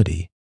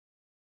fertility.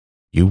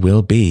 You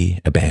will be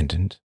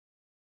abandoned,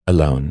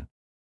 alone,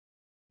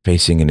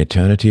 facing an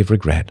eternity of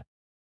regret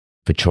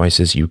for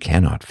choices you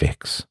cannot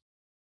fix.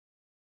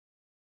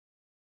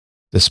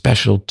 The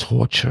special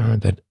torture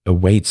that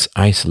awaits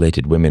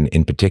isolated women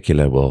in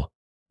particular will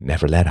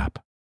never let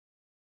up,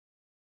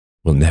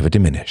 will never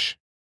diminish,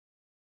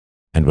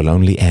 and will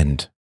only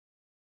end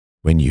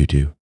when you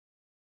do.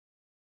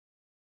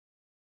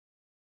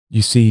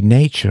 You see,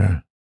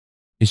 nature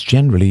is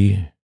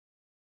generally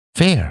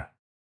fair.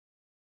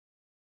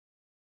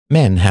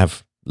 Men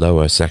have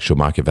lower sexual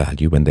market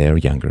value when they are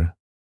younger,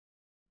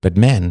 but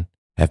men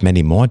have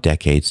many more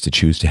decades to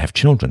choose to have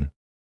children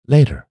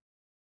later.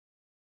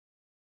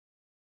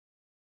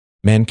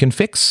 Men can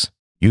fix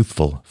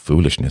youthful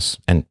foolishness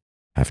and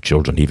have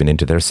children even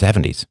into their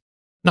 70s.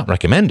 Not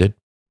recommended,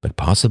 but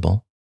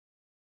possible.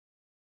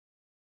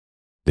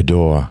 The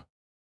door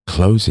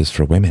closes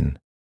for women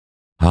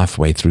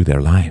halfway through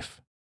their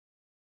life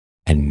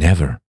and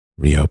never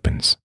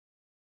reopens.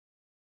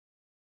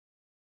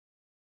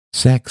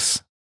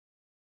 Sex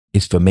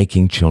is for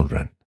making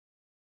children,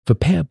 for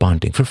pair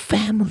bonding, for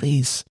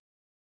families,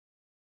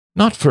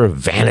 not for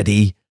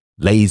vanity,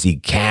 lazy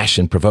cash,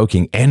 and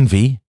provoking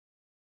envy.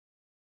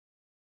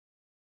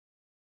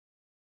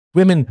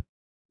 Women,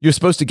 you're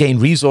supposed to gain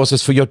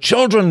resources for your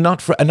children,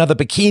 not for another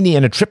bikini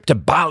and a trip to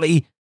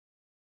Bali.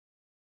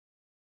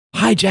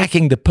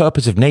 Hijacking the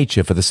purpose of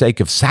nature for the sake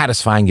of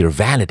satisfying your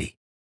vanity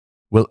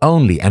will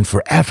only and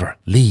forever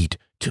lead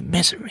to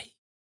misery.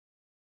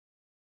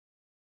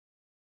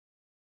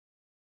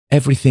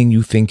 Everything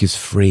you think is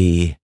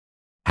free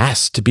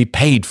has to be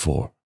paid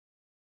for.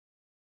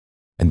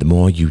 And the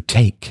more you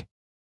take,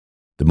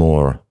 the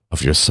more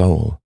of your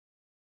soul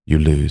you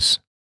lose.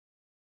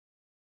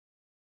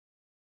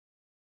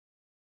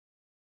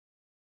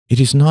 It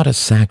is not a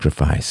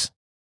sacrifice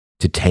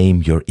to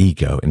tame your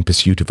ego in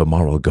pursuit of a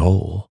moral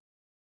goal,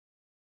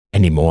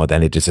 any more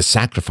than it is a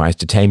sacrifice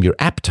to tame your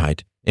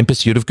appetite in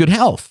pursuit of good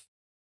health.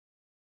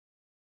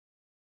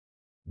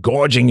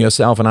 Gorging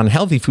yourself on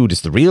unhealthy food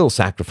is the real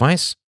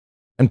sacrifice,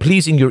 and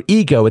pleasing your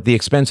ego at the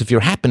expense of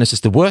your happiness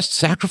is the worst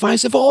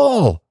sacrifice of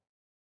all.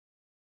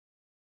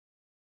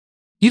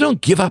 You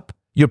don't give up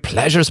your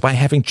pleasures by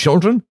having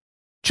children.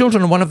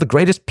 Children are one of the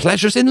greatest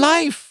pleasures in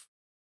life.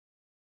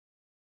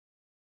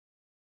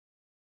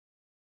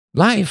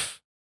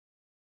 Life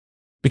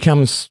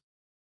becomes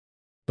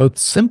both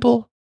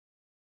simple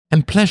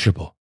and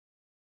pleasurable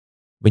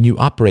when you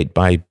operate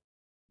by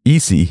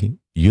easy,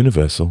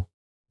 universal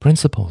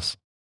principles.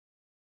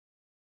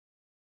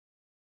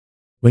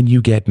 When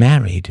you get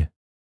married,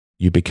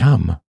 you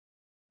become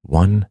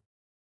one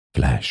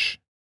flesh.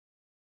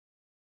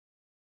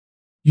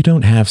 You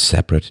don't have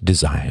separate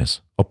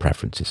desires or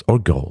preferences or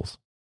goals.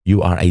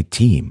 You are a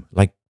team,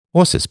 like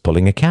horses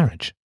pulling a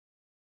carriage.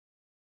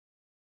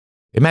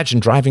 Imagine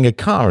driving a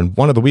car and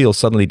one of the wheels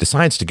suddenly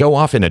decides to go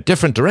off in a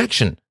different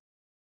direction.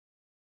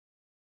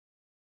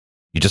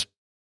 You just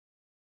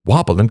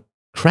wobble and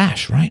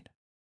crash, right?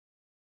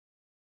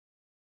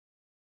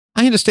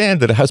 I understand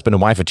that a husband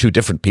and wife are two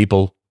different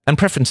people and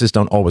preferences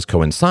don't always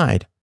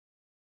coincide.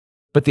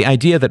 But the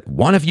idea that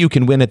one of you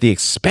can win at the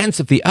expense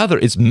of the other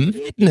is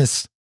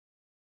madness.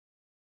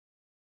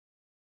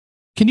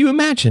 Can you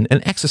imagine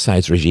an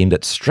exercise regime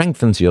that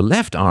strengthens your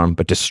left arm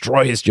but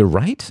destroys your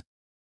right?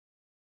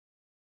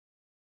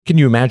 Can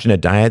you imagine a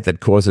diet that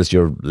causes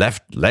your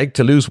left leg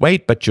to lose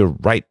weight but your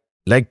right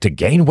leg to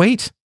gain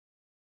weight?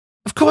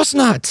 Of course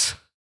not.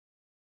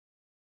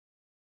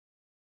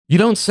 You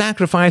don't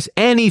sacrifice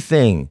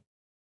anything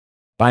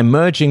by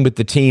merging with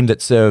the team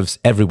that serves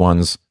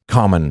everyone's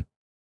common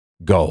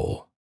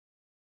goal.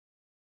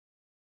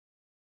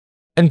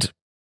 And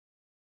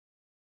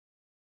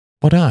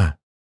what are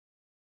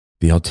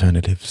the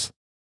alternatives?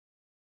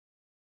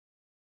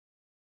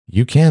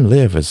 You can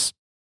live as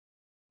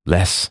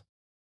less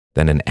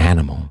than an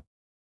animal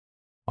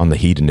on the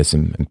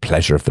hedonism and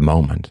pleasure of the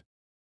moment.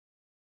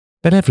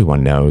 But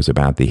everyone knows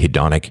about the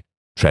hedonic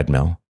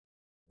treadmill,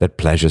 that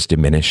pleasures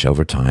diminish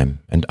over time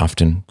and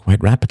often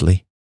quite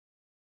rapidly.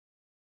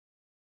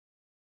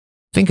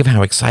 Think of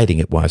how exciting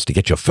it was to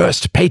get your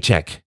first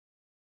paycheck,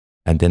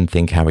 and then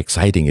think how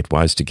exciting it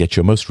was to get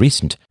your most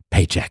recent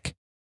paycheck.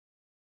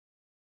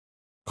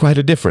 Quite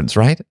a difference,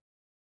 right?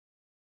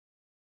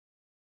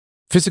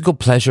 Physical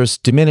pleasures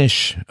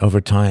diminish over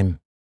time,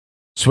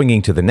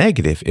 swinging to the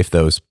negative if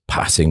those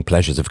passing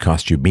pleasures have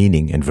cost you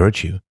meaning and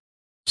virtue,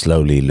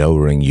 slowly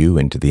lowering you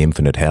into the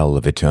infinite hell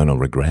of eternal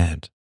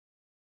regret.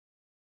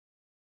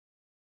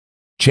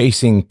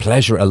 Chasing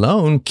pleasure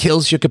alone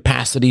kills your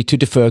capacity to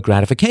defer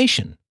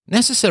gratification,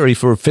 necessary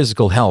for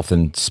physical health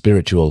and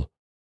spiritual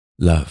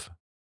love.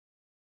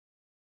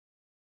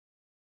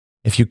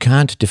 If you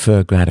can't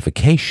defer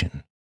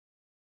gratification,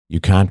 you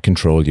can't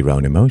control your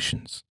own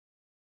emotions.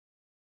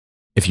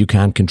 If you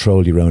can't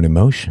control your own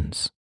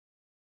emotions,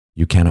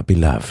 you cannot be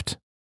loved,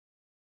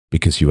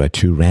 because you are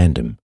too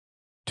random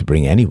to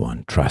bring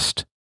anyone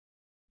trust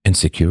and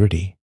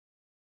security.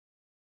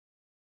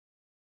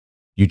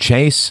 You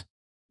chase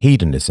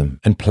hedonism,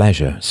 and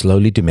pleasure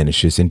slowly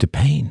diminishes into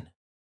pain.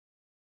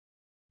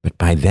 But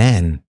by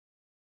then,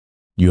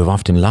 you have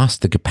often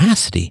lost the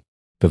capacity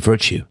for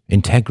virtue,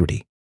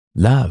 integrity,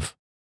 love,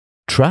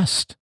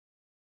 trust,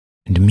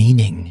 and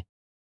meaning.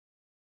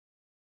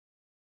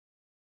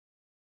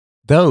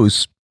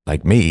 Those,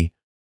 like me,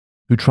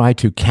 who try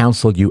to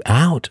counsel you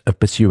out of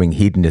pursuing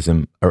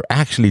hedonism are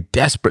actually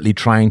desperately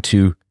trying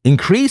to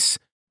increase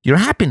your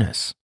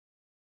happiness.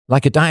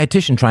 Like a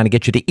dietitian trying to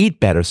get you to eat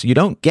better so you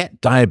don't get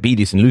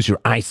diabetes and lose your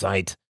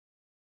eyesight.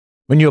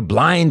 When you're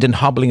blind and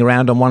hobbling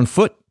around on one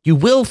foot, you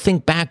will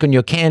think back on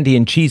your candy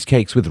and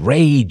cheesecakes with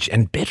rage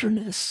and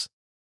bitterness.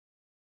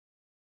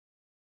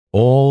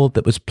 All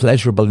that was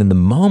pleasurable in the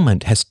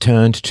moment has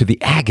turned to the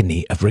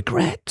agony of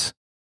regret.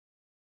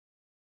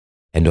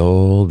 And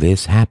all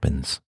this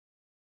happens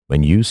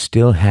when you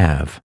still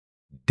have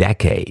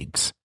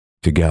decades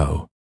to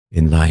go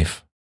in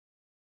life.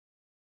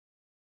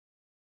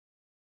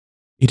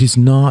 It is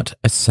not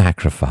a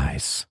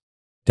sacrifice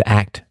to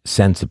act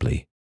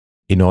sensibly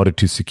in order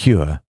to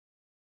secure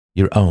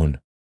your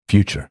own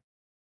future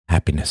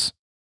happiness.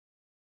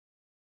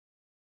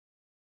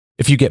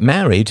 If you get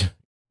married,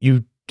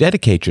 you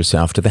dedicate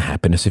yourself to the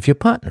happiness of your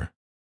partner,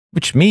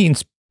 which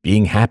means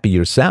being happy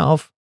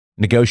yourself,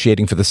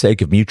 negotiating for the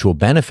sake of mutual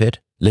benefit,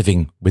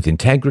 living with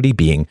integrity,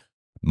 being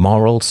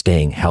moral,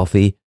 staying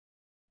healthy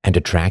and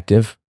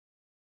attractive.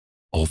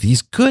 All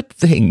these good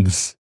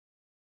things.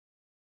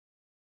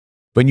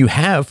 When you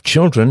have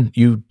children,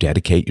 you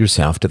dedicate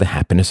yourself to the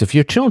happiness of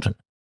your children,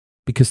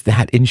 because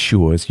that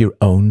ensures your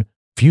own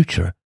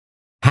future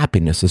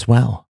happiness as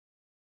well.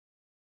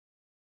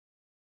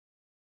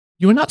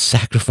 You are not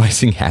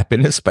sacrificing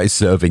happiness by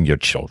serving your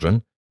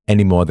children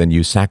any more than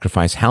you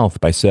sacrifice health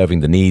by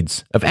serving the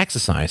needs of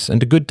exercise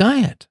and a good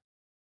diet.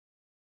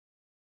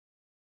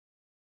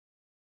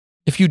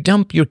 If you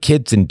dump your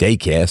kids in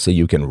daycare so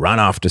you can run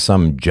off to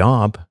some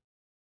job,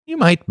 you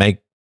might make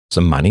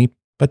some money,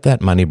 but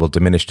that money will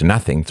diminish to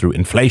nothing through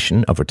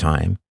inflation over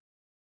time.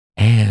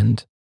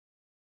 And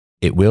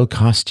it will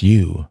cost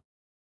you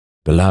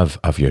the love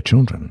of your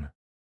children,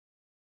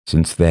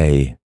 since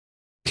they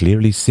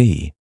clearly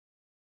see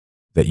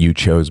that you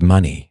chose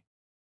money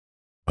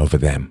over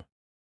them.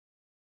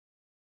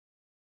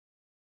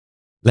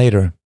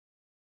 Later,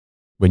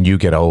 when you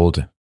get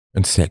old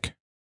and sick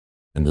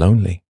and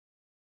lonely,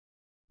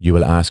 you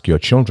will ask your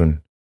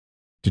children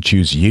to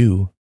choose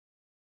you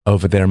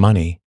over their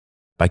money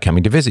by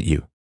coming to visit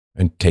you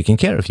and taking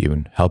care of you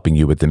and helping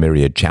you with the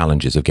myriad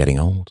challenges of getting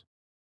old.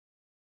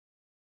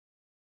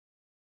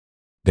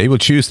 They will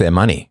choose their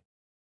money,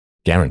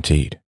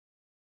 guaranteed,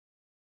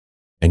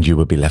 and you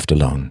will be left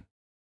alone.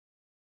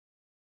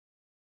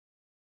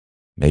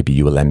 Maybe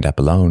you will end up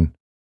alone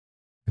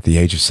at the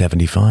age of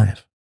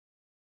 75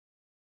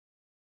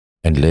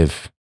 and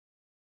live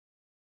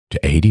to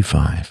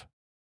 85.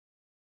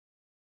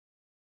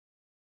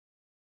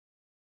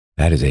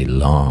 That is a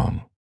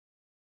long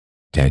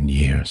 10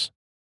 years.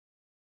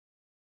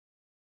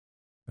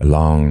 A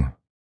long,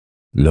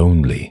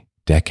 lonely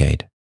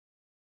decade.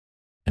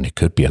 And it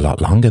could be a lot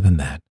longer than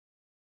that.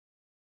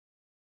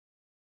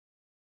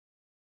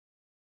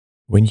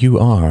 When you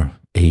are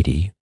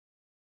 80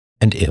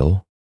 and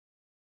ill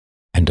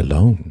and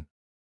alone,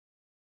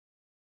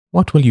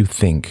 what will you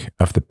think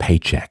of the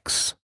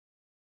paychecks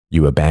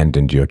you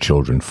abandoned your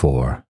children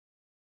for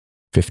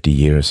 50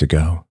 years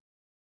ago?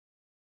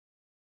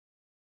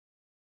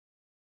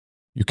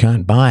 You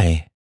can't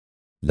buy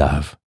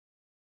love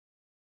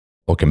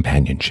or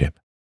companionship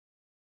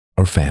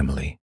or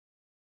family.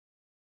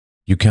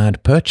 You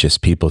can't purchase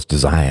people's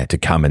desire to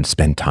come and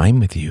spend time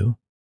with you.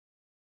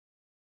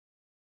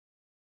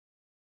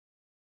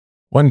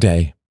 One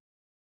day,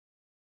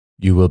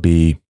 you will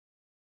be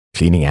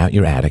cleaning out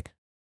your attic,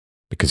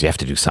 because you have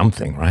to do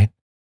something, right?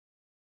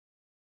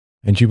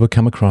 And you will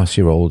come across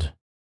your old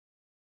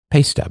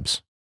pay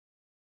stubs,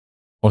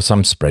 or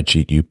some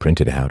spreadsheet you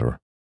printed out, or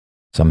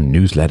some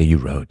newsletter you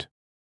wrote,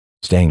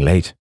 staying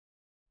late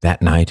that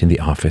night in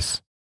the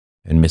office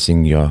and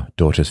missing your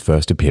daughter's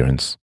first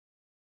appearance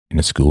in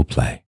a school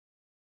play.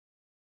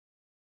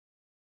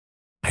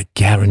 I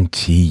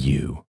guarantee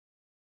you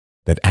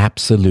that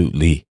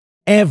absolutely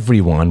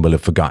everyone will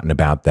have forgotten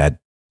about that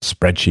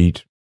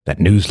spreadsheet, that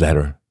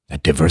newsletter,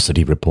 that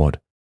diversity report.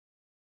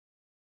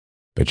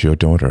 But your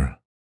daughter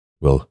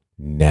will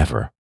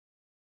never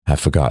have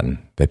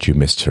forgotten that you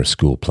missed her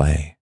school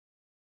play.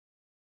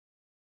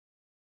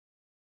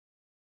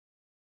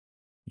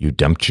 You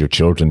dumped your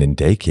children in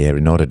daycare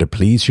in order to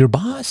please your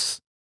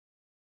boss.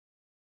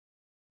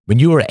 When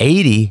you are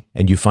 80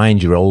 and you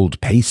find your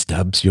old pay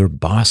stubs, your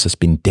boss has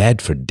been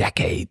dead for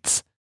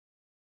decades.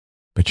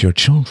 But your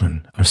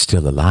children are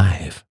still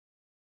alive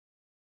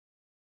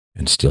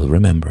and still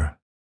remember.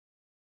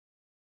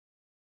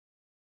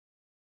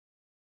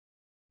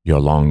 Your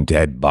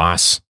long-dead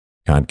boss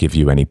can't give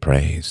you any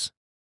praise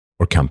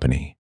or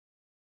company.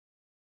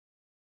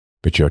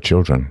 But your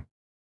children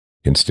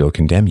can still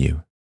condemn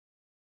you,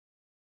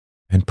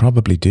 and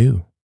probably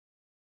do.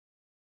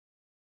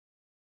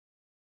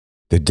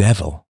 The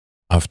devil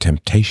of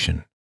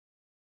temptation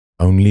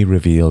only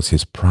reveals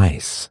his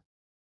price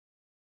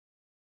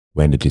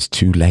when it is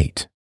too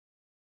late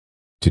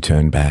to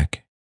turn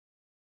back.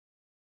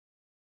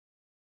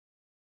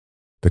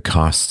 The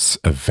costs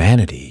of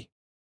vanity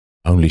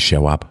only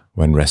show up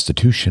when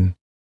restitution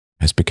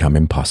has become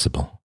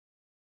impossible.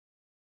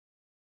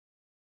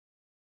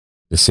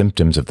 The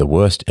symptoms of the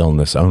worst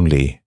illness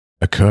only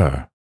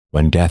occur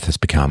when death has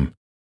become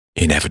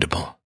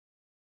inevitable.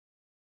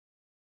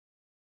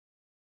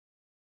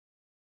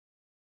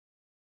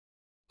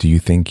 Do you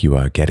think you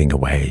are getting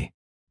away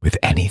with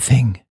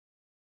anything?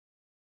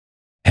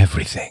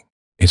 Everything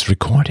is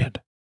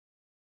recorded.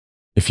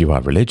 If you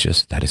are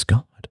religious, that is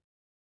God.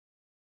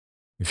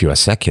 If you are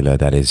secular,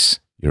 that is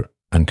your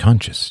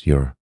unconscious,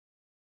 your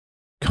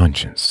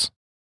conscience.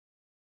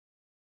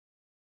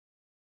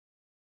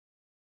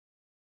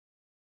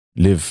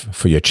 Live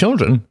for your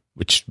children,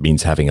 which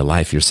means having a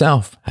life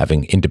yourself,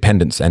 having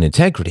independence and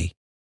integrity,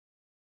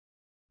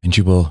 and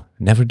you will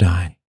never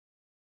die.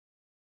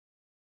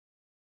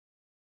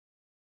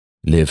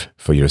 Live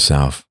for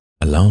yourself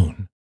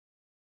alone,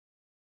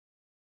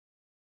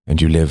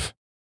 and you live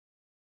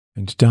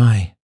and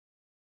die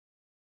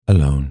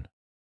alone.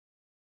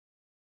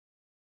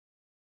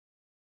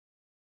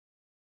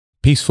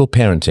 Peaceful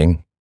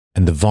parenting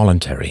and the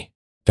voluntary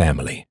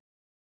family.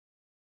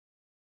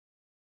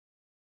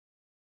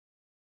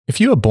 If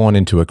you are born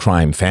into a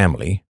crime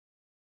family,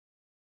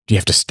 do you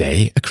have to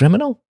stay a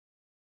criminal?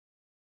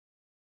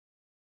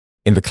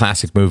 In the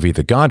classic movie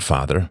The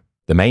Godfather,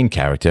 the main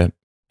character,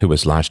 who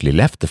has largely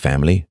left the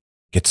family,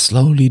 gets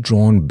slowly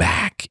drawn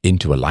back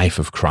into a life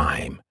of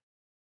crime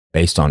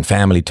based on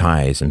family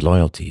ties and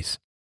loyalties,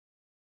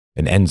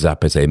 and ends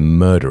up as a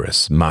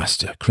murderous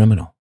master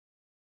criminal.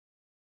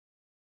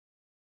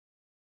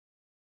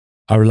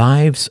 Our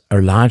lives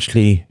are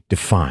largely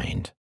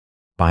defined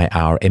by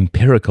our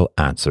empirical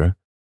answer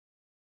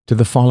to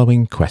the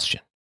following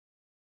question: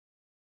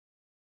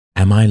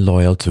 am I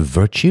loyal to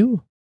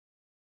virtue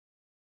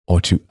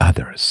or to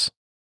others?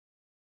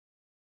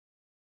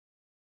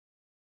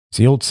 As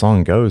the old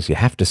song goes, you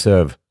have to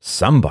serve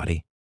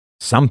somebody,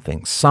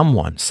 something,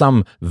 someone.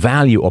 Some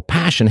value or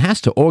passion has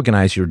to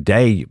organize your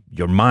day,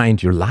 your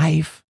mind, your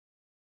life.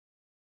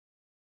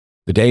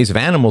 The days of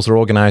animals are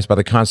organized by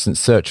the constant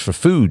search for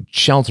food,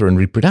 shelter, and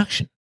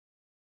reproduction.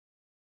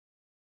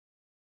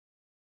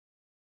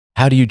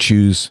 How do you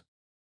choose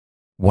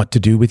what to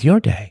do with your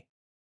day,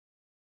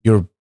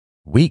 your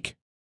week,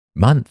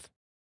 month,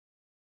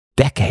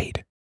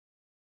 decade,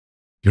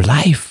 your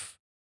life?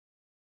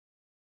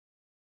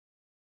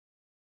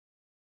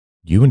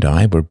 You and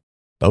I were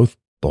both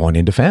born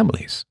into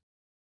families.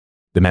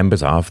 The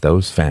members of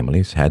those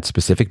families had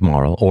specific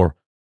moral or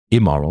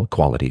immoral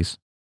qualities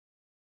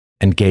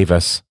and gave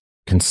us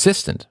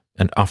consistent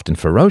and often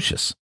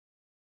ferocious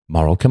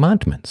moral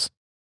commandments.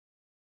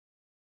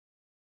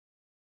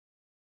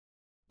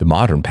 The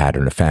modern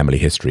pattern of family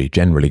history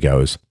generally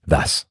goes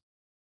thus.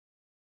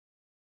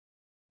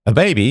 A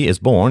baby is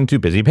born to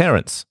busy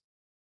parents.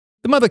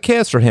 The mother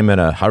cares for him in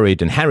a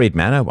hurried and harried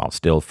manner while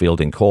still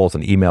fielding calls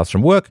and emails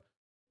from work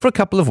for a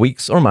couple of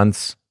weeks or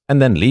months,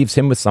 and then leaves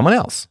him with someone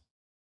else,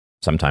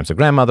 sometimes a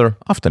grandmother,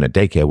 often a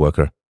daycare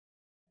worker,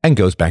 and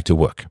goes back to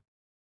work.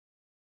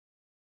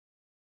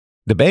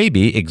 The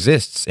baby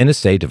exists in a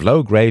state of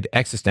low-grade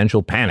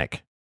existential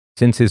panic,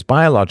 since his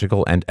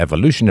biological and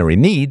evolutionary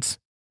needs,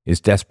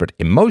 his desperate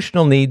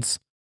emotional needs,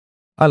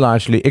 are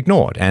largely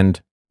ignored and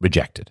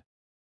rejected.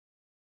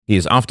 He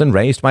is often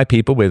raised by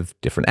people with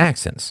different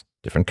accents,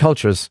 different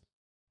cultures,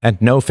 and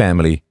no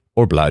family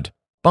or blood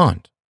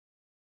bond.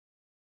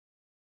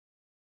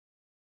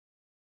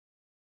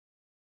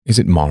 Is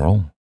it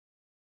moral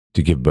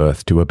to give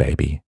birth to a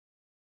baby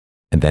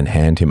and then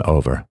hand him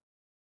over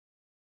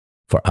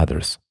for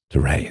others to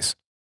raise?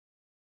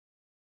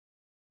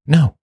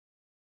 No.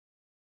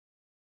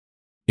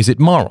 Is it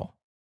moral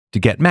to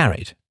get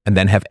married and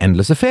then have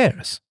endless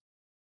affairs?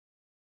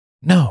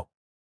 No.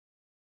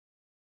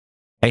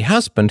 A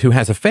husband who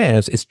has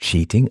affairs is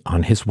cheating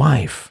on his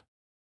wife.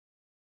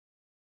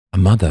 A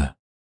mother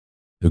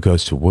who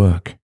goes to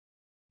work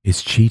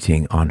is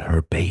cheating on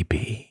her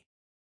baby.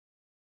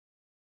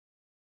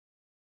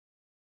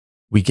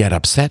 We get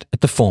upset at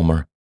the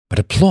former, but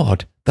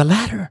applaud the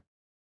latter.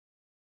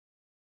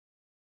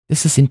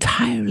 This is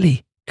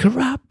entirely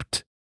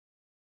corrupt.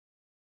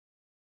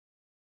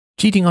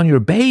 Cheating on your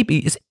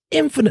baby is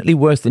infinitely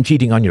worse than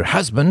cheating on your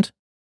husband.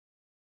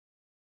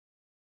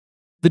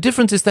 The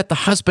difference is that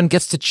the husband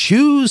gets to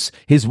choose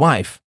his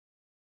wife.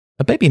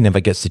 A baby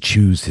never gets to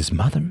choose his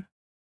mother.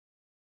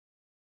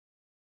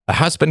 A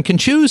husband can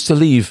choose to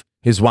leave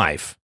his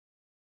wife.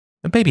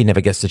 A baby never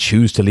gets to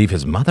choose to leave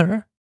his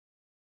mother.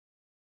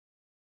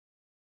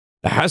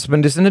 The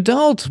husband is an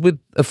adult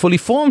with a fully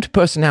formed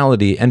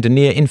personality and a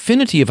near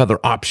infinity of other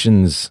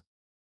options.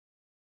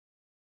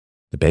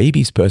 The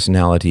baby's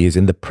personality is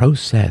in the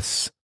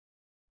process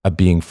of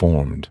being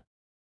formed,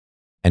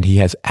 and he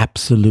has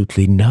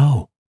absolutely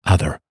no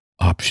other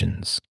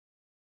options.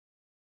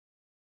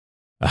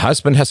 A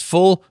husband has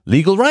full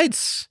legal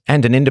rights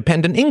and an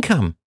independent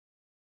income.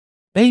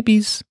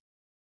 Babies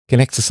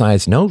can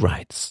exercise no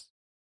rights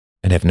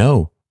and have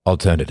no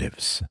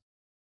alternatives.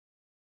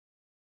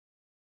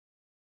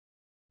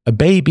 A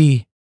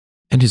baby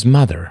and his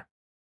mother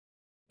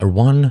are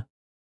one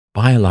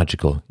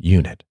biological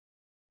unit,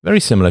 very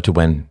similar to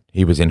when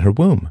he was in her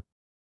womb.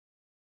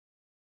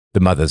 The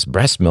mother's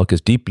breast milk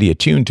is deeply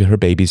attuned to her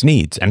baby's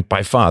needs and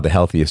by far the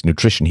healthiest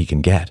nutrition he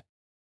can get.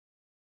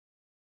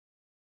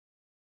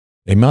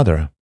 A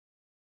mother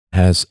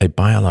has a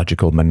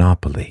biological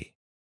monopoly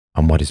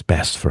on what is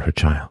best for her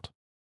child.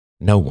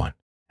 No one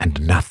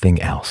and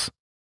nothing else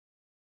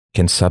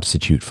can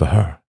substitute for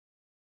her.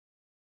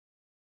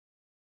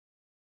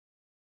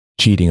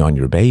 Cheating on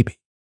your baby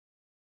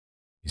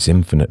is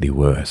infinitely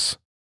worse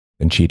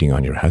than cheating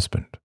on your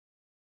husband.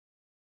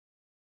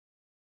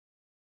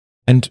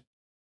 And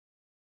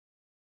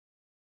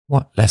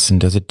what lesson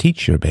does it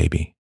teach your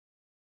baby?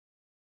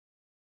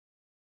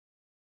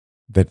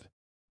 That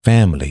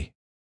family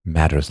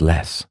matters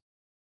less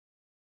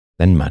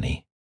than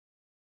money.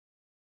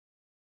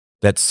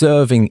 That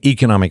serving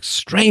economic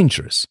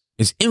strangers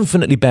is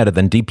infinitely better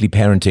than deeply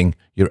parenting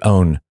your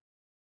own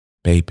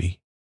baby.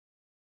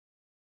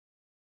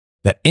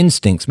 that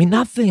instincts mean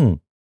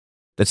nothing,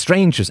 that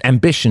strangers,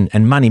 ambition,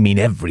 and money mean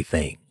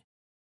everything,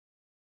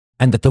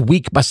 and that the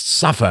weak must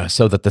suffer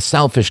so that the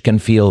selfish can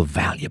feel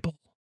valuable.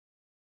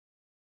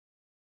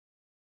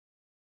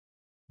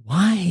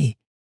 Why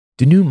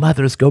do new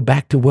mothers go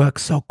back to work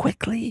so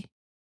quickly?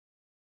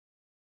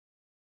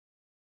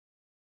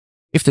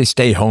 If they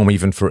stay home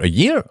even for a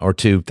year or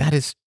two, that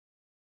is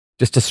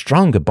just a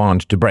stronger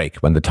bond to break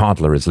when the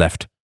toddler is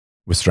left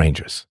with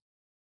strangers.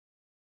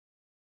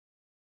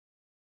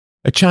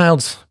 A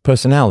child's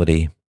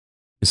personality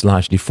is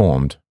largely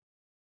formed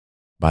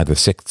by the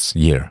 6th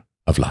year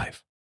of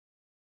life.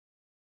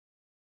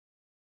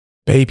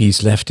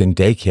 Babies left in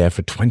daycare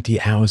for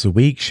 20 hours a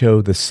week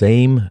show the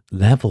same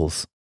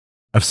levels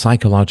of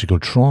psychological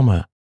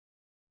trauma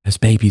as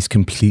babies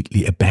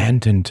completely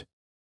abandoned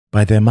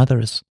by their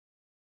mothers.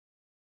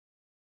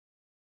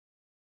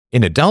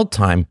 In adult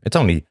time, it's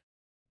only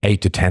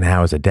 8 to 10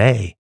 hours a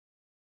day.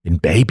 In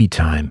baby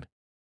time,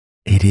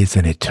 it is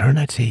an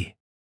eternity.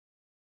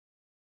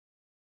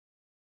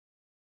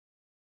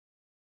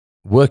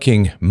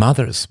 Working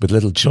mothers with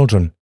little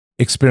children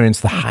experience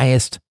the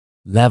highest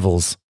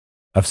levels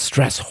of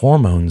stress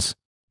hormones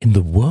in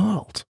the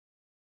world.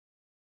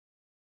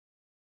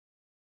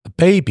 A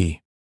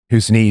baby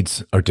whose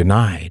needs are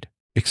denied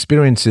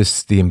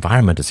experiences the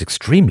environment as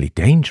extremely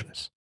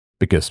dangerous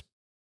because,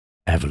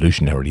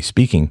 evolutionarily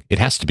speaking, it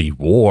has to be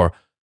war,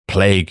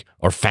 plague,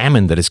 or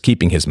famine that is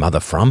keeping his mother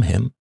from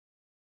him.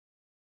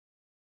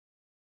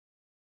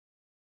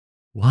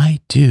 Why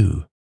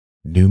do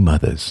new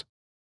mothers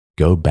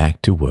go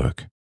back to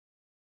work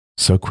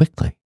so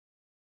quickly?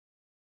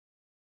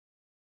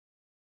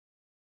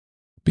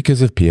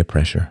 Because of peer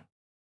pressure.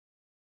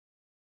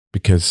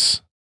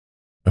 Because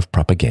of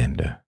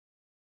propaganda.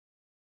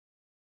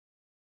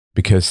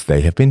 Because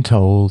they have been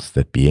told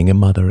that being a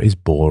mother is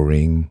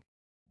boring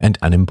and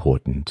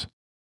unimportant,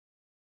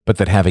 but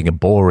that having a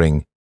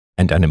boring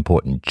and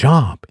unimportant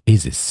job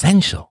is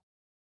essential.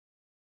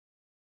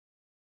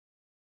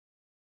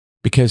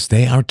 Because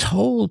they are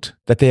told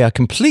that they are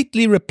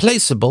completely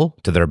replaceable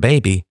to their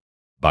baby,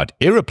 but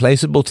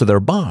irreplaceable to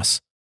their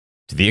boss,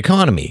 to the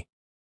economy,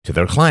 to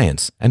their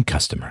clients and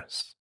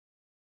customers.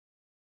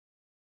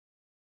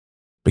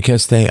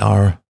 Because they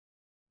are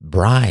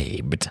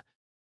bribed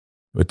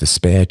with the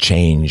spare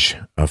change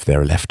of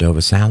their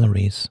leftover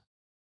salaries.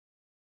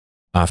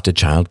 After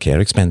childcare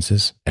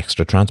expenses,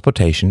 extra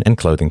transportation and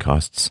clothing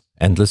costs,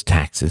 endless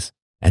taxes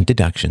and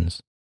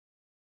deductions.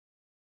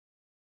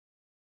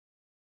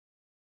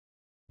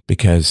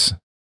 Because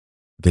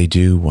they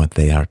do what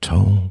they are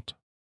told,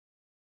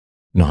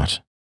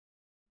 not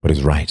what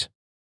is right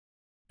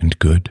and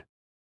good.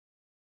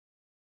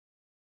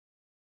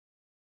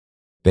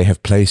 They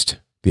have placed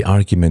the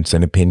arguments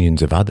and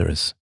opinions of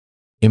others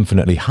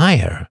infinitely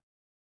higher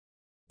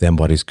than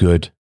what is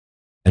good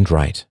and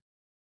right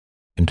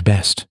and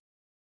best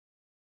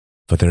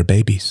for their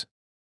babies.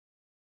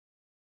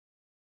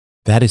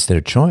 That is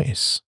their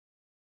choice.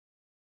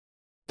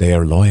 They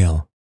are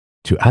loyal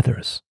to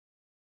others,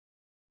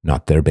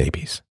 not their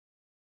babies,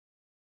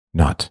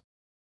 not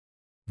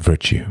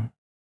virtue.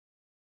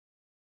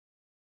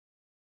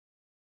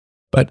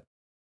 But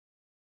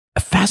a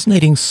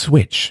fascinating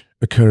switch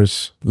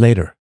occurs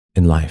later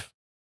in life,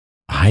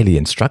 a highly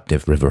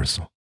instructive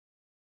reversal.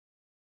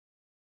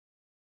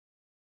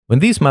 When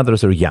these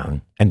mothers are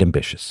young and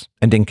ambitious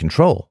and in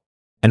control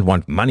and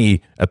want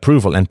money,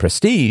 approval, and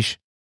prestige,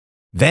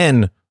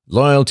 then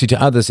loyalty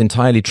to others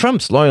entirely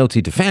trumps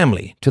loyalty to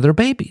family, to their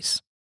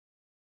babies.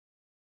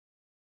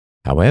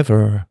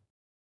 However,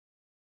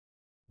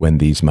 when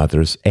these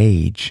mothers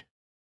age,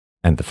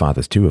 and the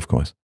fathers too, of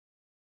course,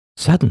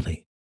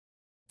 suddenly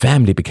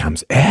family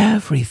becomes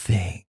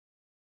everything.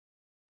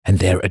 And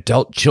their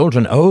adult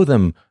children owe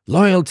them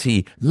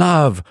loyalty,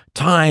 love,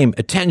 time,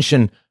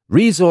 attention,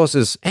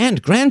 resources,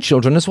 and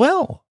grandchildren as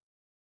well.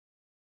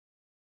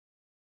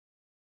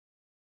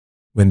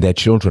 When their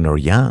children are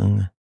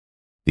young,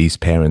 these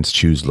parents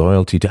choose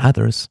loyalty to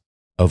others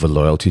over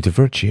loyalty to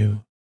virtue,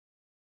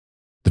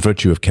 the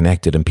virtue of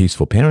connected and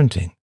peaceful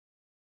parenting.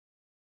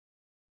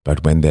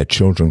 But when their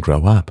children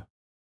grow up,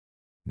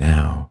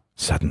 now,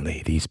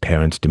 suddenly, these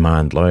parents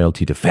demand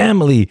loyalty to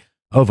family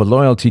over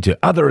loyalty to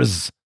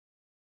others.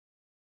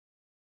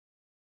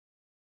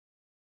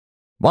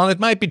 While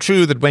it might be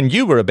true that when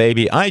you were a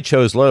baby, I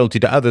chose loyalty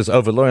to others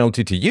over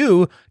loyalty to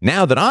you,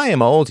 now that I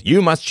am old, you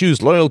must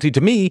choose loyalty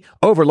to me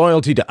over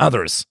loyalty to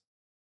others.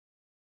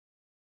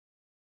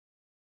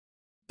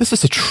 This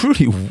is a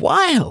truly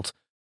wild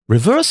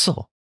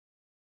reversal.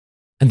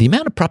 And the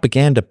amount of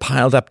propaganda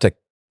piled up to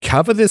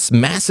cover this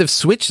massive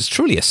switch is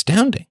truly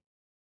astounding.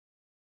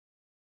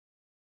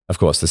 Of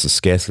course, this is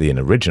scarcely an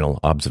original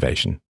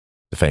observation.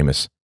 The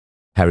famous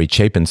Harry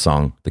Chapin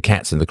song, The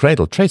Cat's in the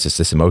Cradle, traces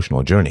this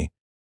emotional journey.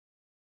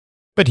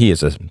 But he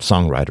is a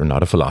songwriter,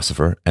 not a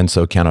philosopher, and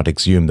so cannot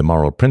exhume the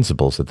moral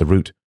principles at the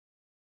root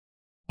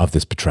of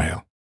this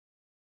betrayal.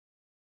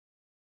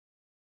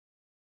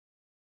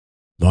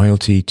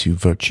 Loyalty to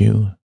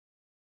virtue.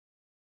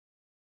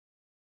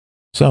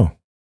 So,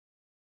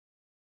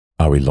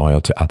 are we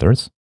loyal to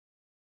others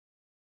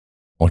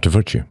or to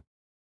virtue?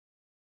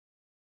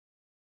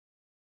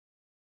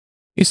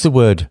 Is the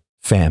word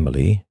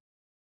family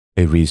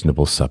a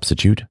reasonable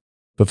substitute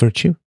for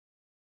virtue?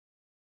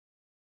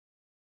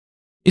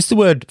 Is the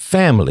word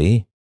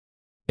family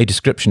a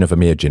description of a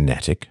mere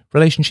genetic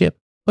relationship,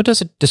 or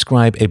does it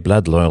describe a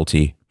blood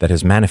loyalty that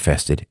is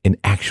manifested in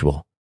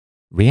actual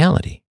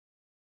reality?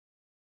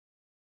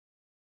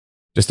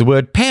 Does the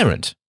word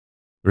parent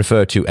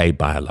refer to a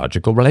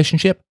biological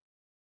relationship,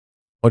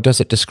 or does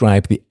it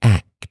describe the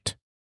act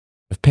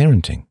of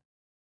parenting?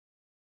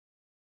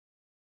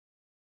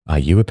 Are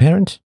you a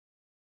parent?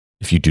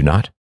 If you do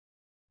not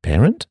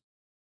parent?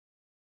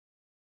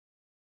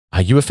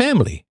 Are you a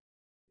family?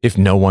 If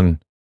no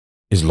one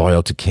is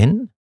loyal to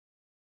kin?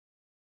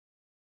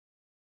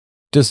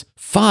 Does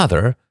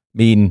father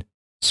mean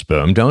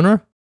sperm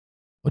donor?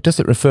 Or does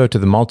it refer to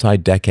the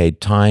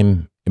multi-decade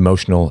time,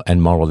 emotional,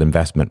 and moral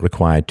investment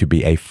required to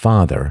be a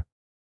father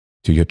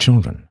to your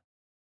children?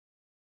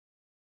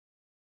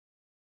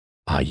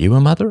 Are you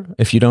a mother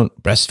if you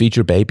don't breastfeed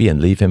your baby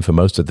and leave him for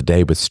most of the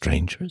day with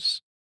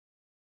strangers?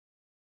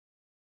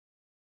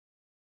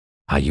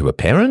 Are you a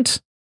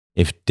parent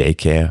if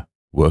daycare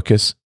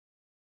workers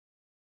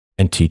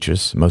and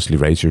teachers mostly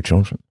raise your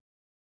children?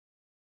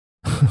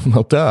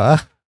 Well, duh.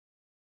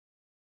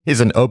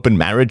 Is an open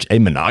marriage a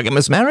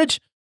monogamous marriage?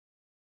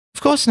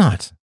 Of course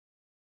not.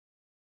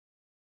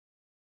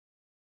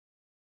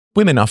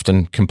 Women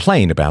often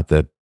complain about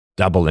the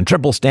double and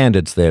triple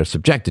standards they're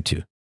subjected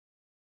to.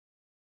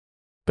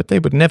 But they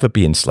would never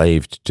be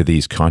enslaved to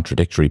these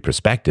contradictory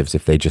perspectives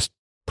if they just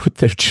put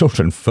their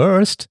children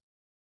first.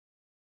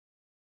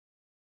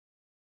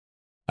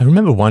 I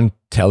remember one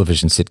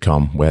television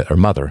sitcom where her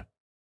mother,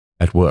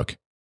 at work,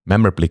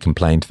 memorably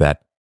complained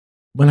that,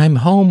 "When I'm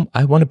home,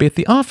 I want to be at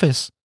the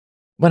office.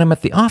 When I'm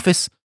at the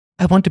office,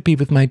 I want to be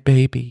with my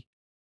baby."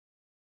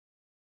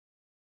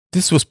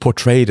 This was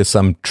portrayed as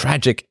some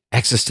tragic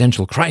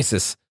existential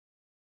crisis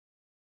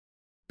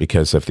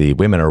because of the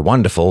women are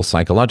wonderful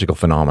psychological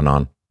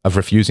phenomenon of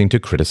refusing to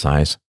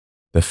criticize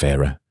the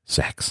fairer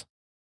sex.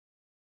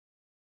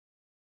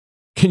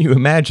 Can you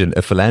imagine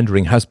a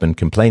philandering husband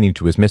complaining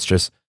to his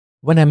mistress,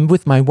 "When I'm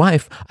with my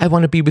wife, I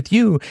want to be with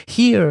you,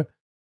 here.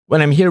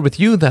 When I'm here with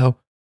you, though,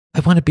 I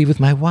want to be with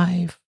my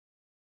wife"?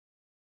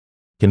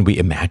 Can we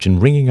imagine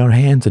wringing our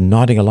hands and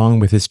nodding along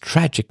with his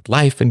tragic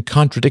life and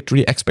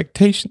contradictory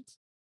expectations?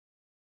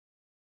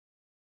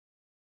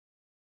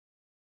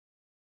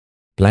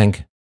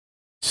 Blank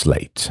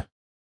slate.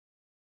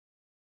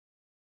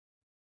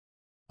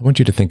 I want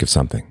you to think of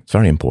something. It's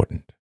very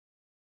important.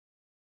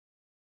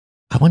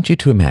 I want you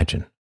to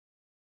imagine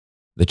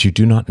that you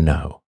do not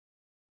know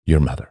your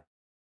mother.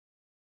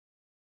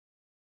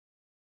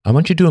 I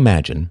want you to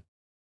imagine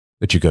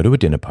that you go to a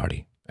dinner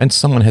party and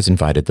someone has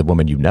invited the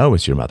woman you know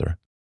as your mother,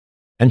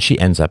 and she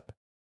ends up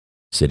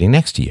sitting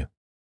next to you.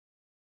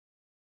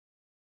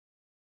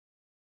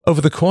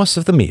 Over the course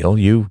of the meal,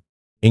 you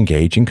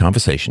engage in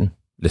conversation,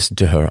 listen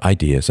to her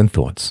ideas and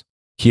thoughts,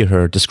 hear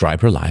her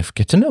describe her life,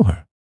 get to know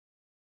her.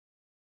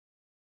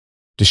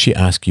 Does she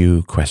ask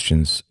you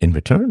questions in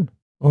return,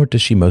 or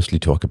does she mostly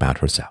talk about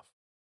herself?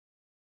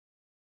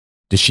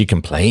 Does she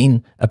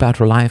complain about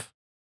her life,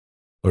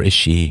 or is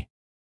she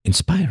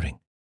inspiring?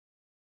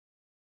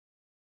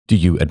 Do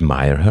you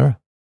admire her,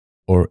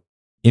 or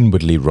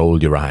inwardly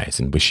roll your eyes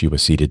and wish you were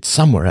seated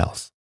somewhere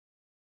else?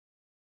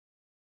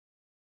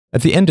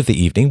 At the end of the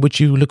evening, would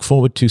you look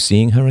forward to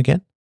seeing her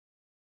again?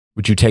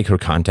 Would you take her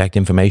contact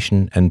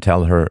information and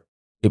tell her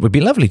it would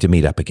be lovely to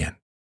meet up again?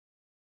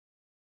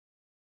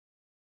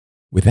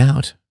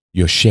 Without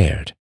your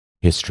shared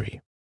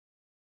history,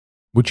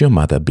 would your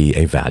mother be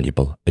a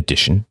valuable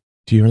addition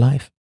to your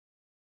life?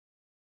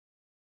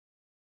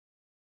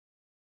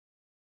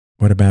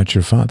 What about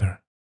your father?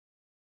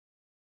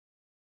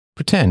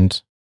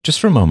 Pretend, just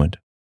for a moment,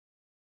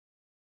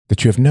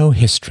 that you have no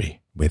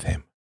history with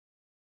him.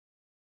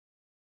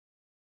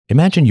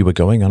 Imagine you were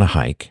going on a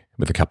hike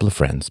with a couple of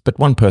friends, but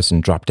one person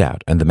dropped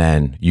out and the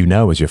man you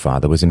know as your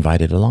father was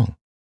invited along.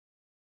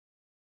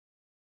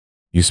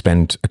 You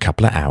spend a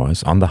couple of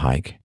hours on the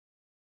hike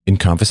in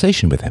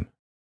conversation with him.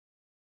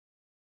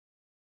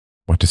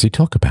 What does he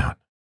talk about?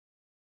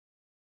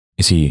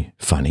 Is he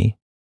funny,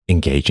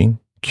 engaging,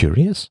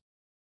 curious?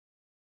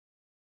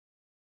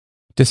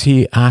 Does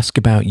he ask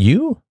about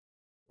you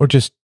or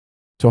just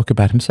talk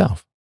about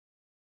himself?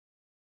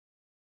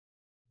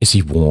 Is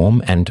he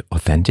warm and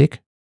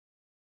authentic?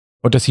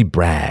 Or does he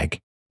brag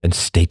and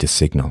status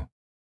signal?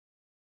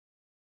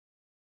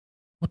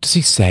 What does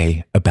he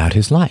say about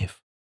his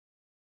life?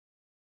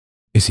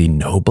 Is he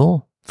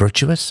noble,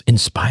 virtuous,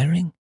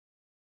 inspiring?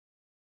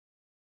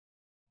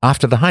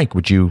 After the hike,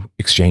 would you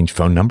exchange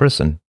phone numbers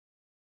and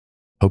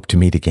hope to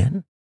meet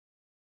again?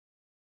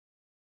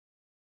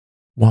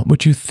 What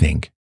would you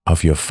think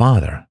of your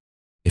father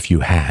if you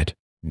had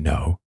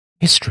no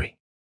history?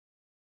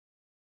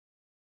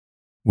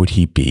 Would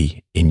he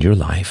be in your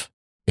life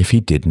if he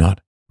did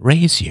not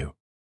raise you?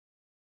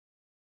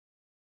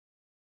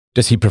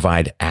 Does he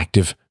provide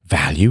active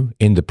value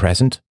in the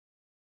present?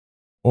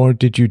 Or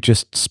did you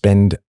just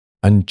spend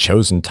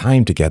unchosen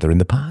time together in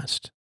the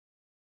past.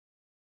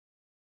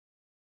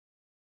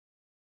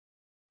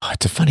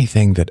 It's a funny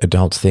thing that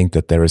adults think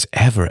that there is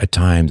ever a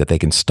time that they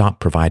can stop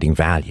providing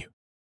value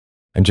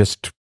and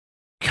just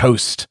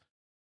coast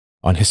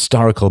on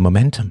historical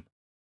momentum.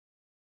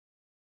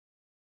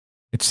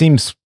 It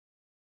seems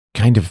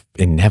kind of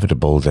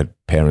inevitable that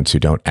parents who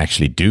don't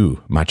actually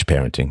do much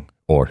parenting,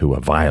 or who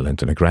are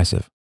violent and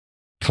aggressive,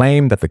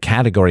 claim that the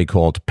category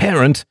called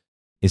parent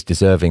is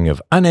deserving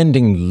of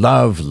unending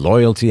love,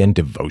 loyalty, and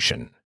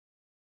devotion.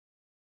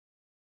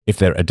 If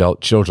their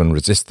adult children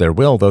resist their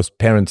will, those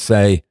parents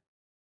say,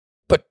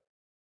 "But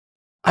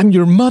I'm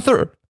your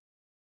mother."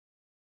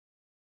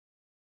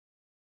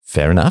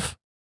 Fair enough.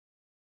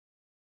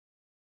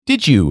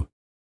 Did you,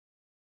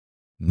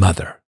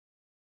 mother?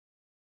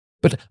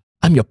 But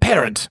I'm your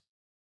parent.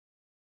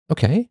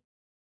 Okay.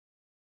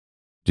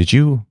 Did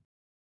you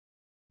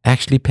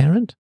actually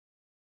parent?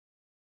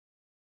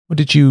 Or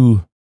did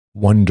you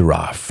wander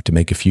off to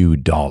make a few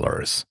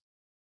dollars?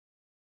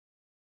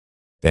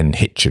 Then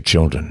hit your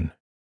children,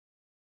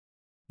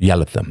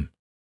 yell at them,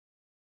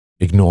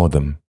 ignore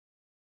them,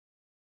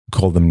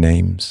 call them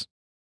names?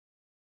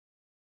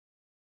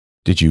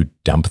 Did you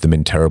dump them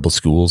in terrible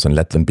schools and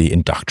let them be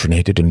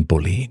indoctrinated and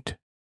bullied?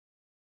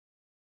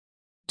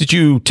 Did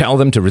you tell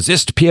them to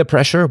resist peer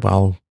pressure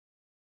while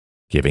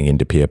giving in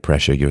to peer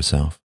pressure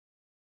yourself?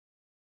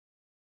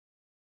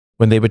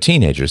 When they were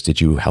teenagers, did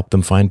you help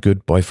them find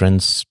good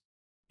boyfriends,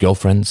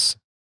 girlfriends?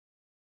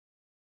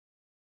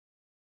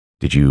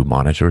 Did you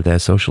monitor their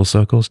social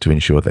circles to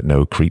ensure that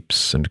no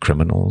creeps and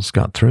criminals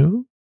got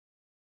through?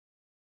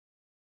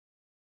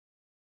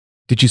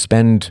 Did you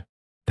spend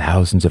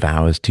thousands of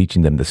hours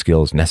teaching them the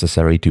skills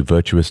necessary to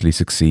virtuously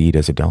succeed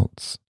as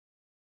adults?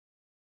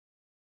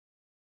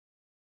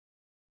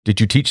 Did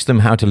you teach them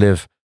how to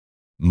live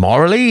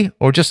morally,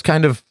 or just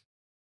kind of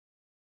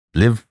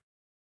live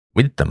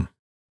with them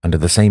under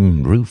the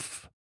same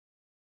roof?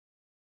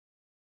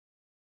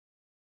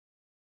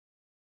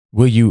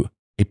 Were you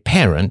a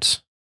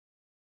parent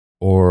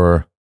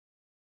or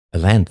a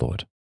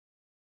landlord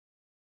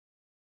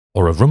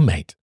or a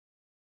roommate?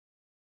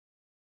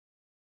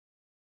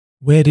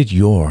 Where did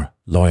your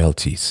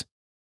loyalties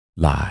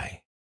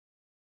lie?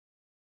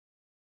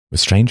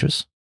 With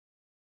strangers?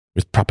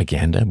 With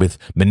propaganda? With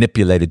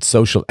manipulated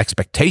social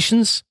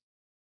expectations?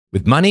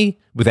 With money?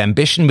 With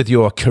ambition? With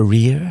your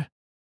career?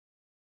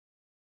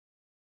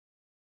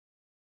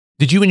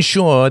 Did you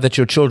ensure that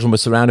your children were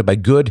surrounded by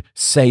good,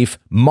 safe,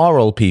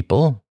 moral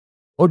people?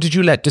 Or did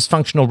you let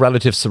dysfunctional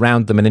relatives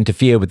surround them and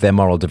interfere with their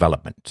moral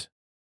development?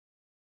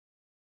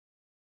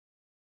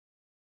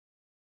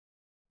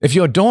 If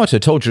your daughter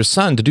told your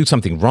son to do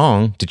something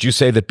wrong, did you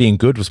say that being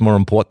good was more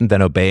important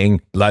than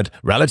obeying blood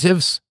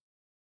relatives?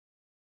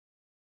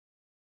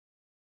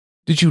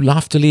 Did you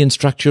loftily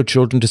instruct your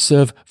children to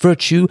serve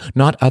virtue,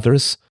 not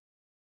others,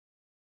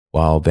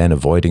 while then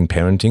avoiding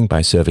parenting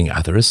by serving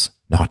others,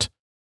 not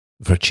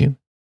virtue?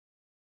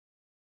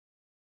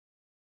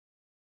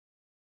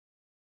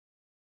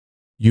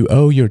 You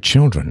owe your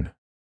children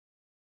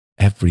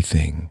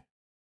everything.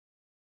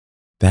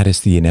 That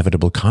is the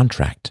inevitable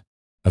contract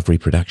of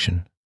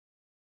reproduction.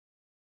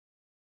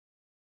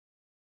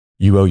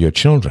 You owe your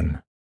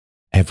children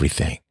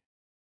everything.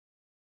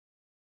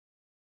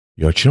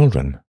 Your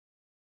children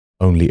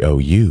only owe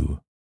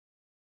you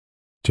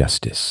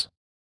justice.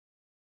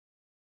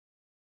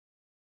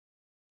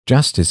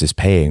 Justice is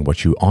paying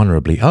what you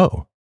honorably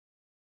owe.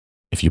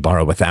 If you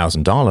borrow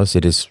 $1,000,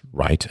 it is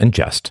right and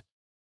just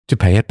to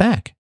pay it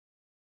back.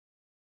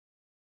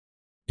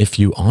 If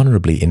you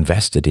honorably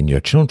invested in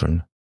your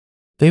children,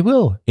 they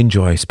will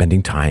enjoy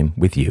spending time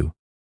with you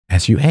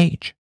as you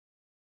age.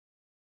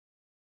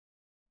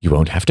 You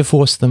won't have to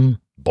force them,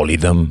 bully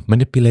them,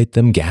 manipulate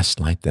them,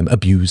 gaslight them,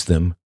 abuse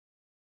them.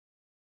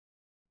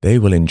 They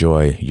will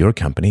enjoy your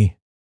company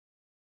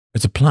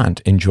as a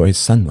plant enjoys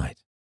sunlight,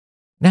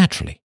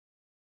 naturally,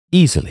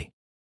 easily,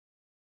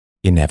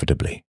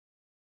 inevitably.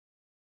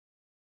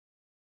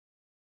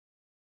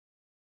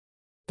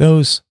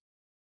 Those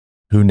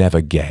who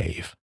never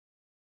gave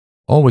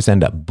always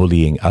end up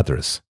bullying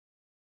others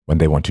when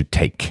they want to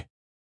take.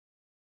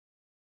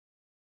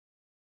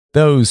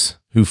 Those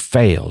who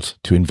failed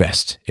to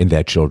invest in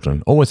their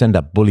children always end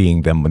up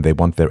bullying them when they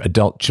want their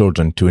adult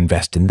children to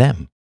invest in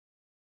them.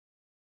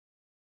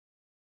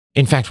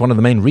 In fact, one of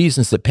the main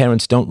reasons that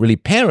parents don't really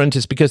parent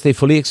is because they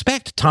fully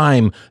expect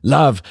time,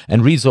 love,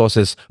 and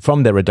resources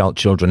from their adult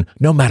children,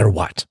 no matter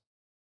what.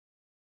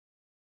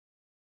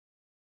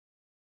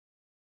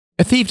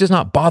 A thief does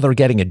not bother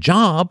getting a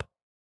job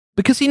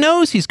because he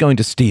knows he's going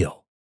to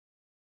steal.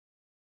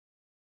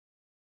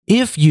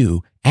 If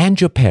you and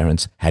your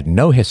parents had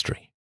no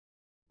history,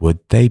 would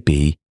they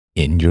be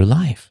in your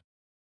life?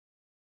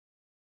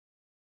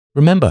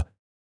 Remember,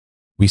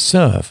 we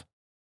serve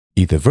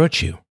either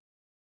virtue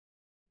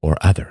or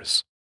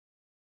others.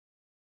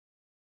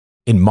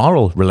 In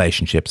moral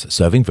relationships,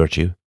 serving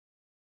virtue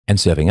and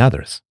serving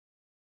others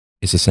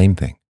is the same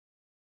thing.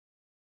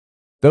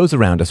 Those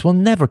around us will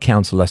never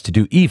counsel us to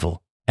do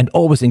evil and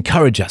always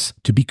encourage us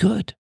to be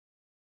good.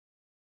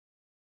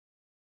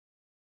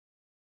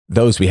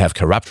 those we have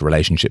corrupt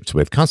relationships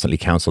with constantly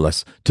counsel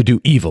us to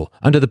do evil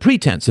under the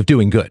pretense of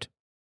doing good.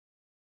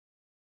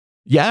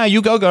 Yeah,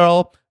 you go,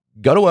 girl.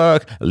 Go to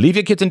work, leave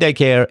your kids in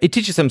daycare. It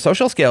teaches them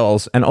social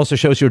skills and also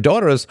shows your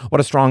daughters what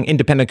a strong,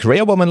 independent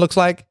career woman looks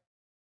like.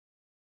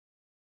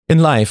 In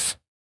life,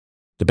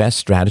 the best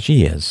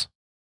strategy is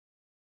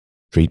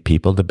treat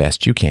people the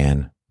best you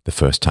can the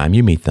first time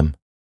you meet them.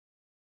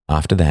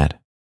 After that,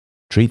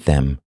 treat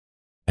them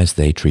as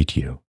they treat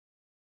you.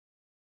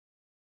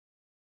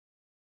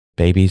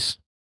 Babies,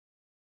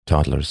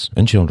 toddlers,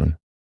 and children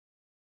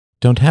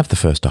don't have the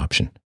first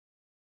option,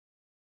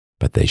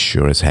 but they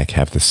sure as heck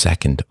have the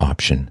second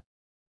option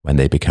when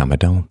they become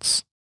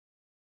adults.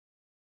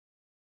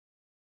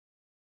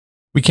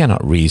 We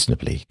cannot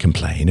reasonably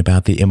complain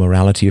about the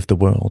immorality of the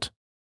world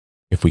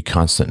if we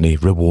constantly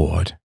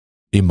reward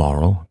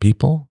immoral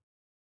people.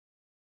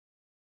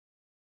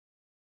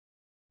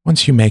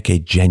 Once you make a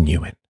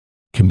genuine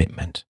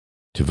commitment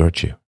to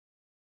virtue,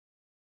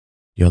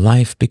 your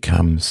life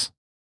becomes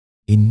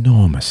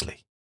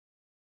enormously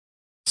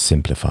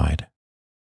simplified.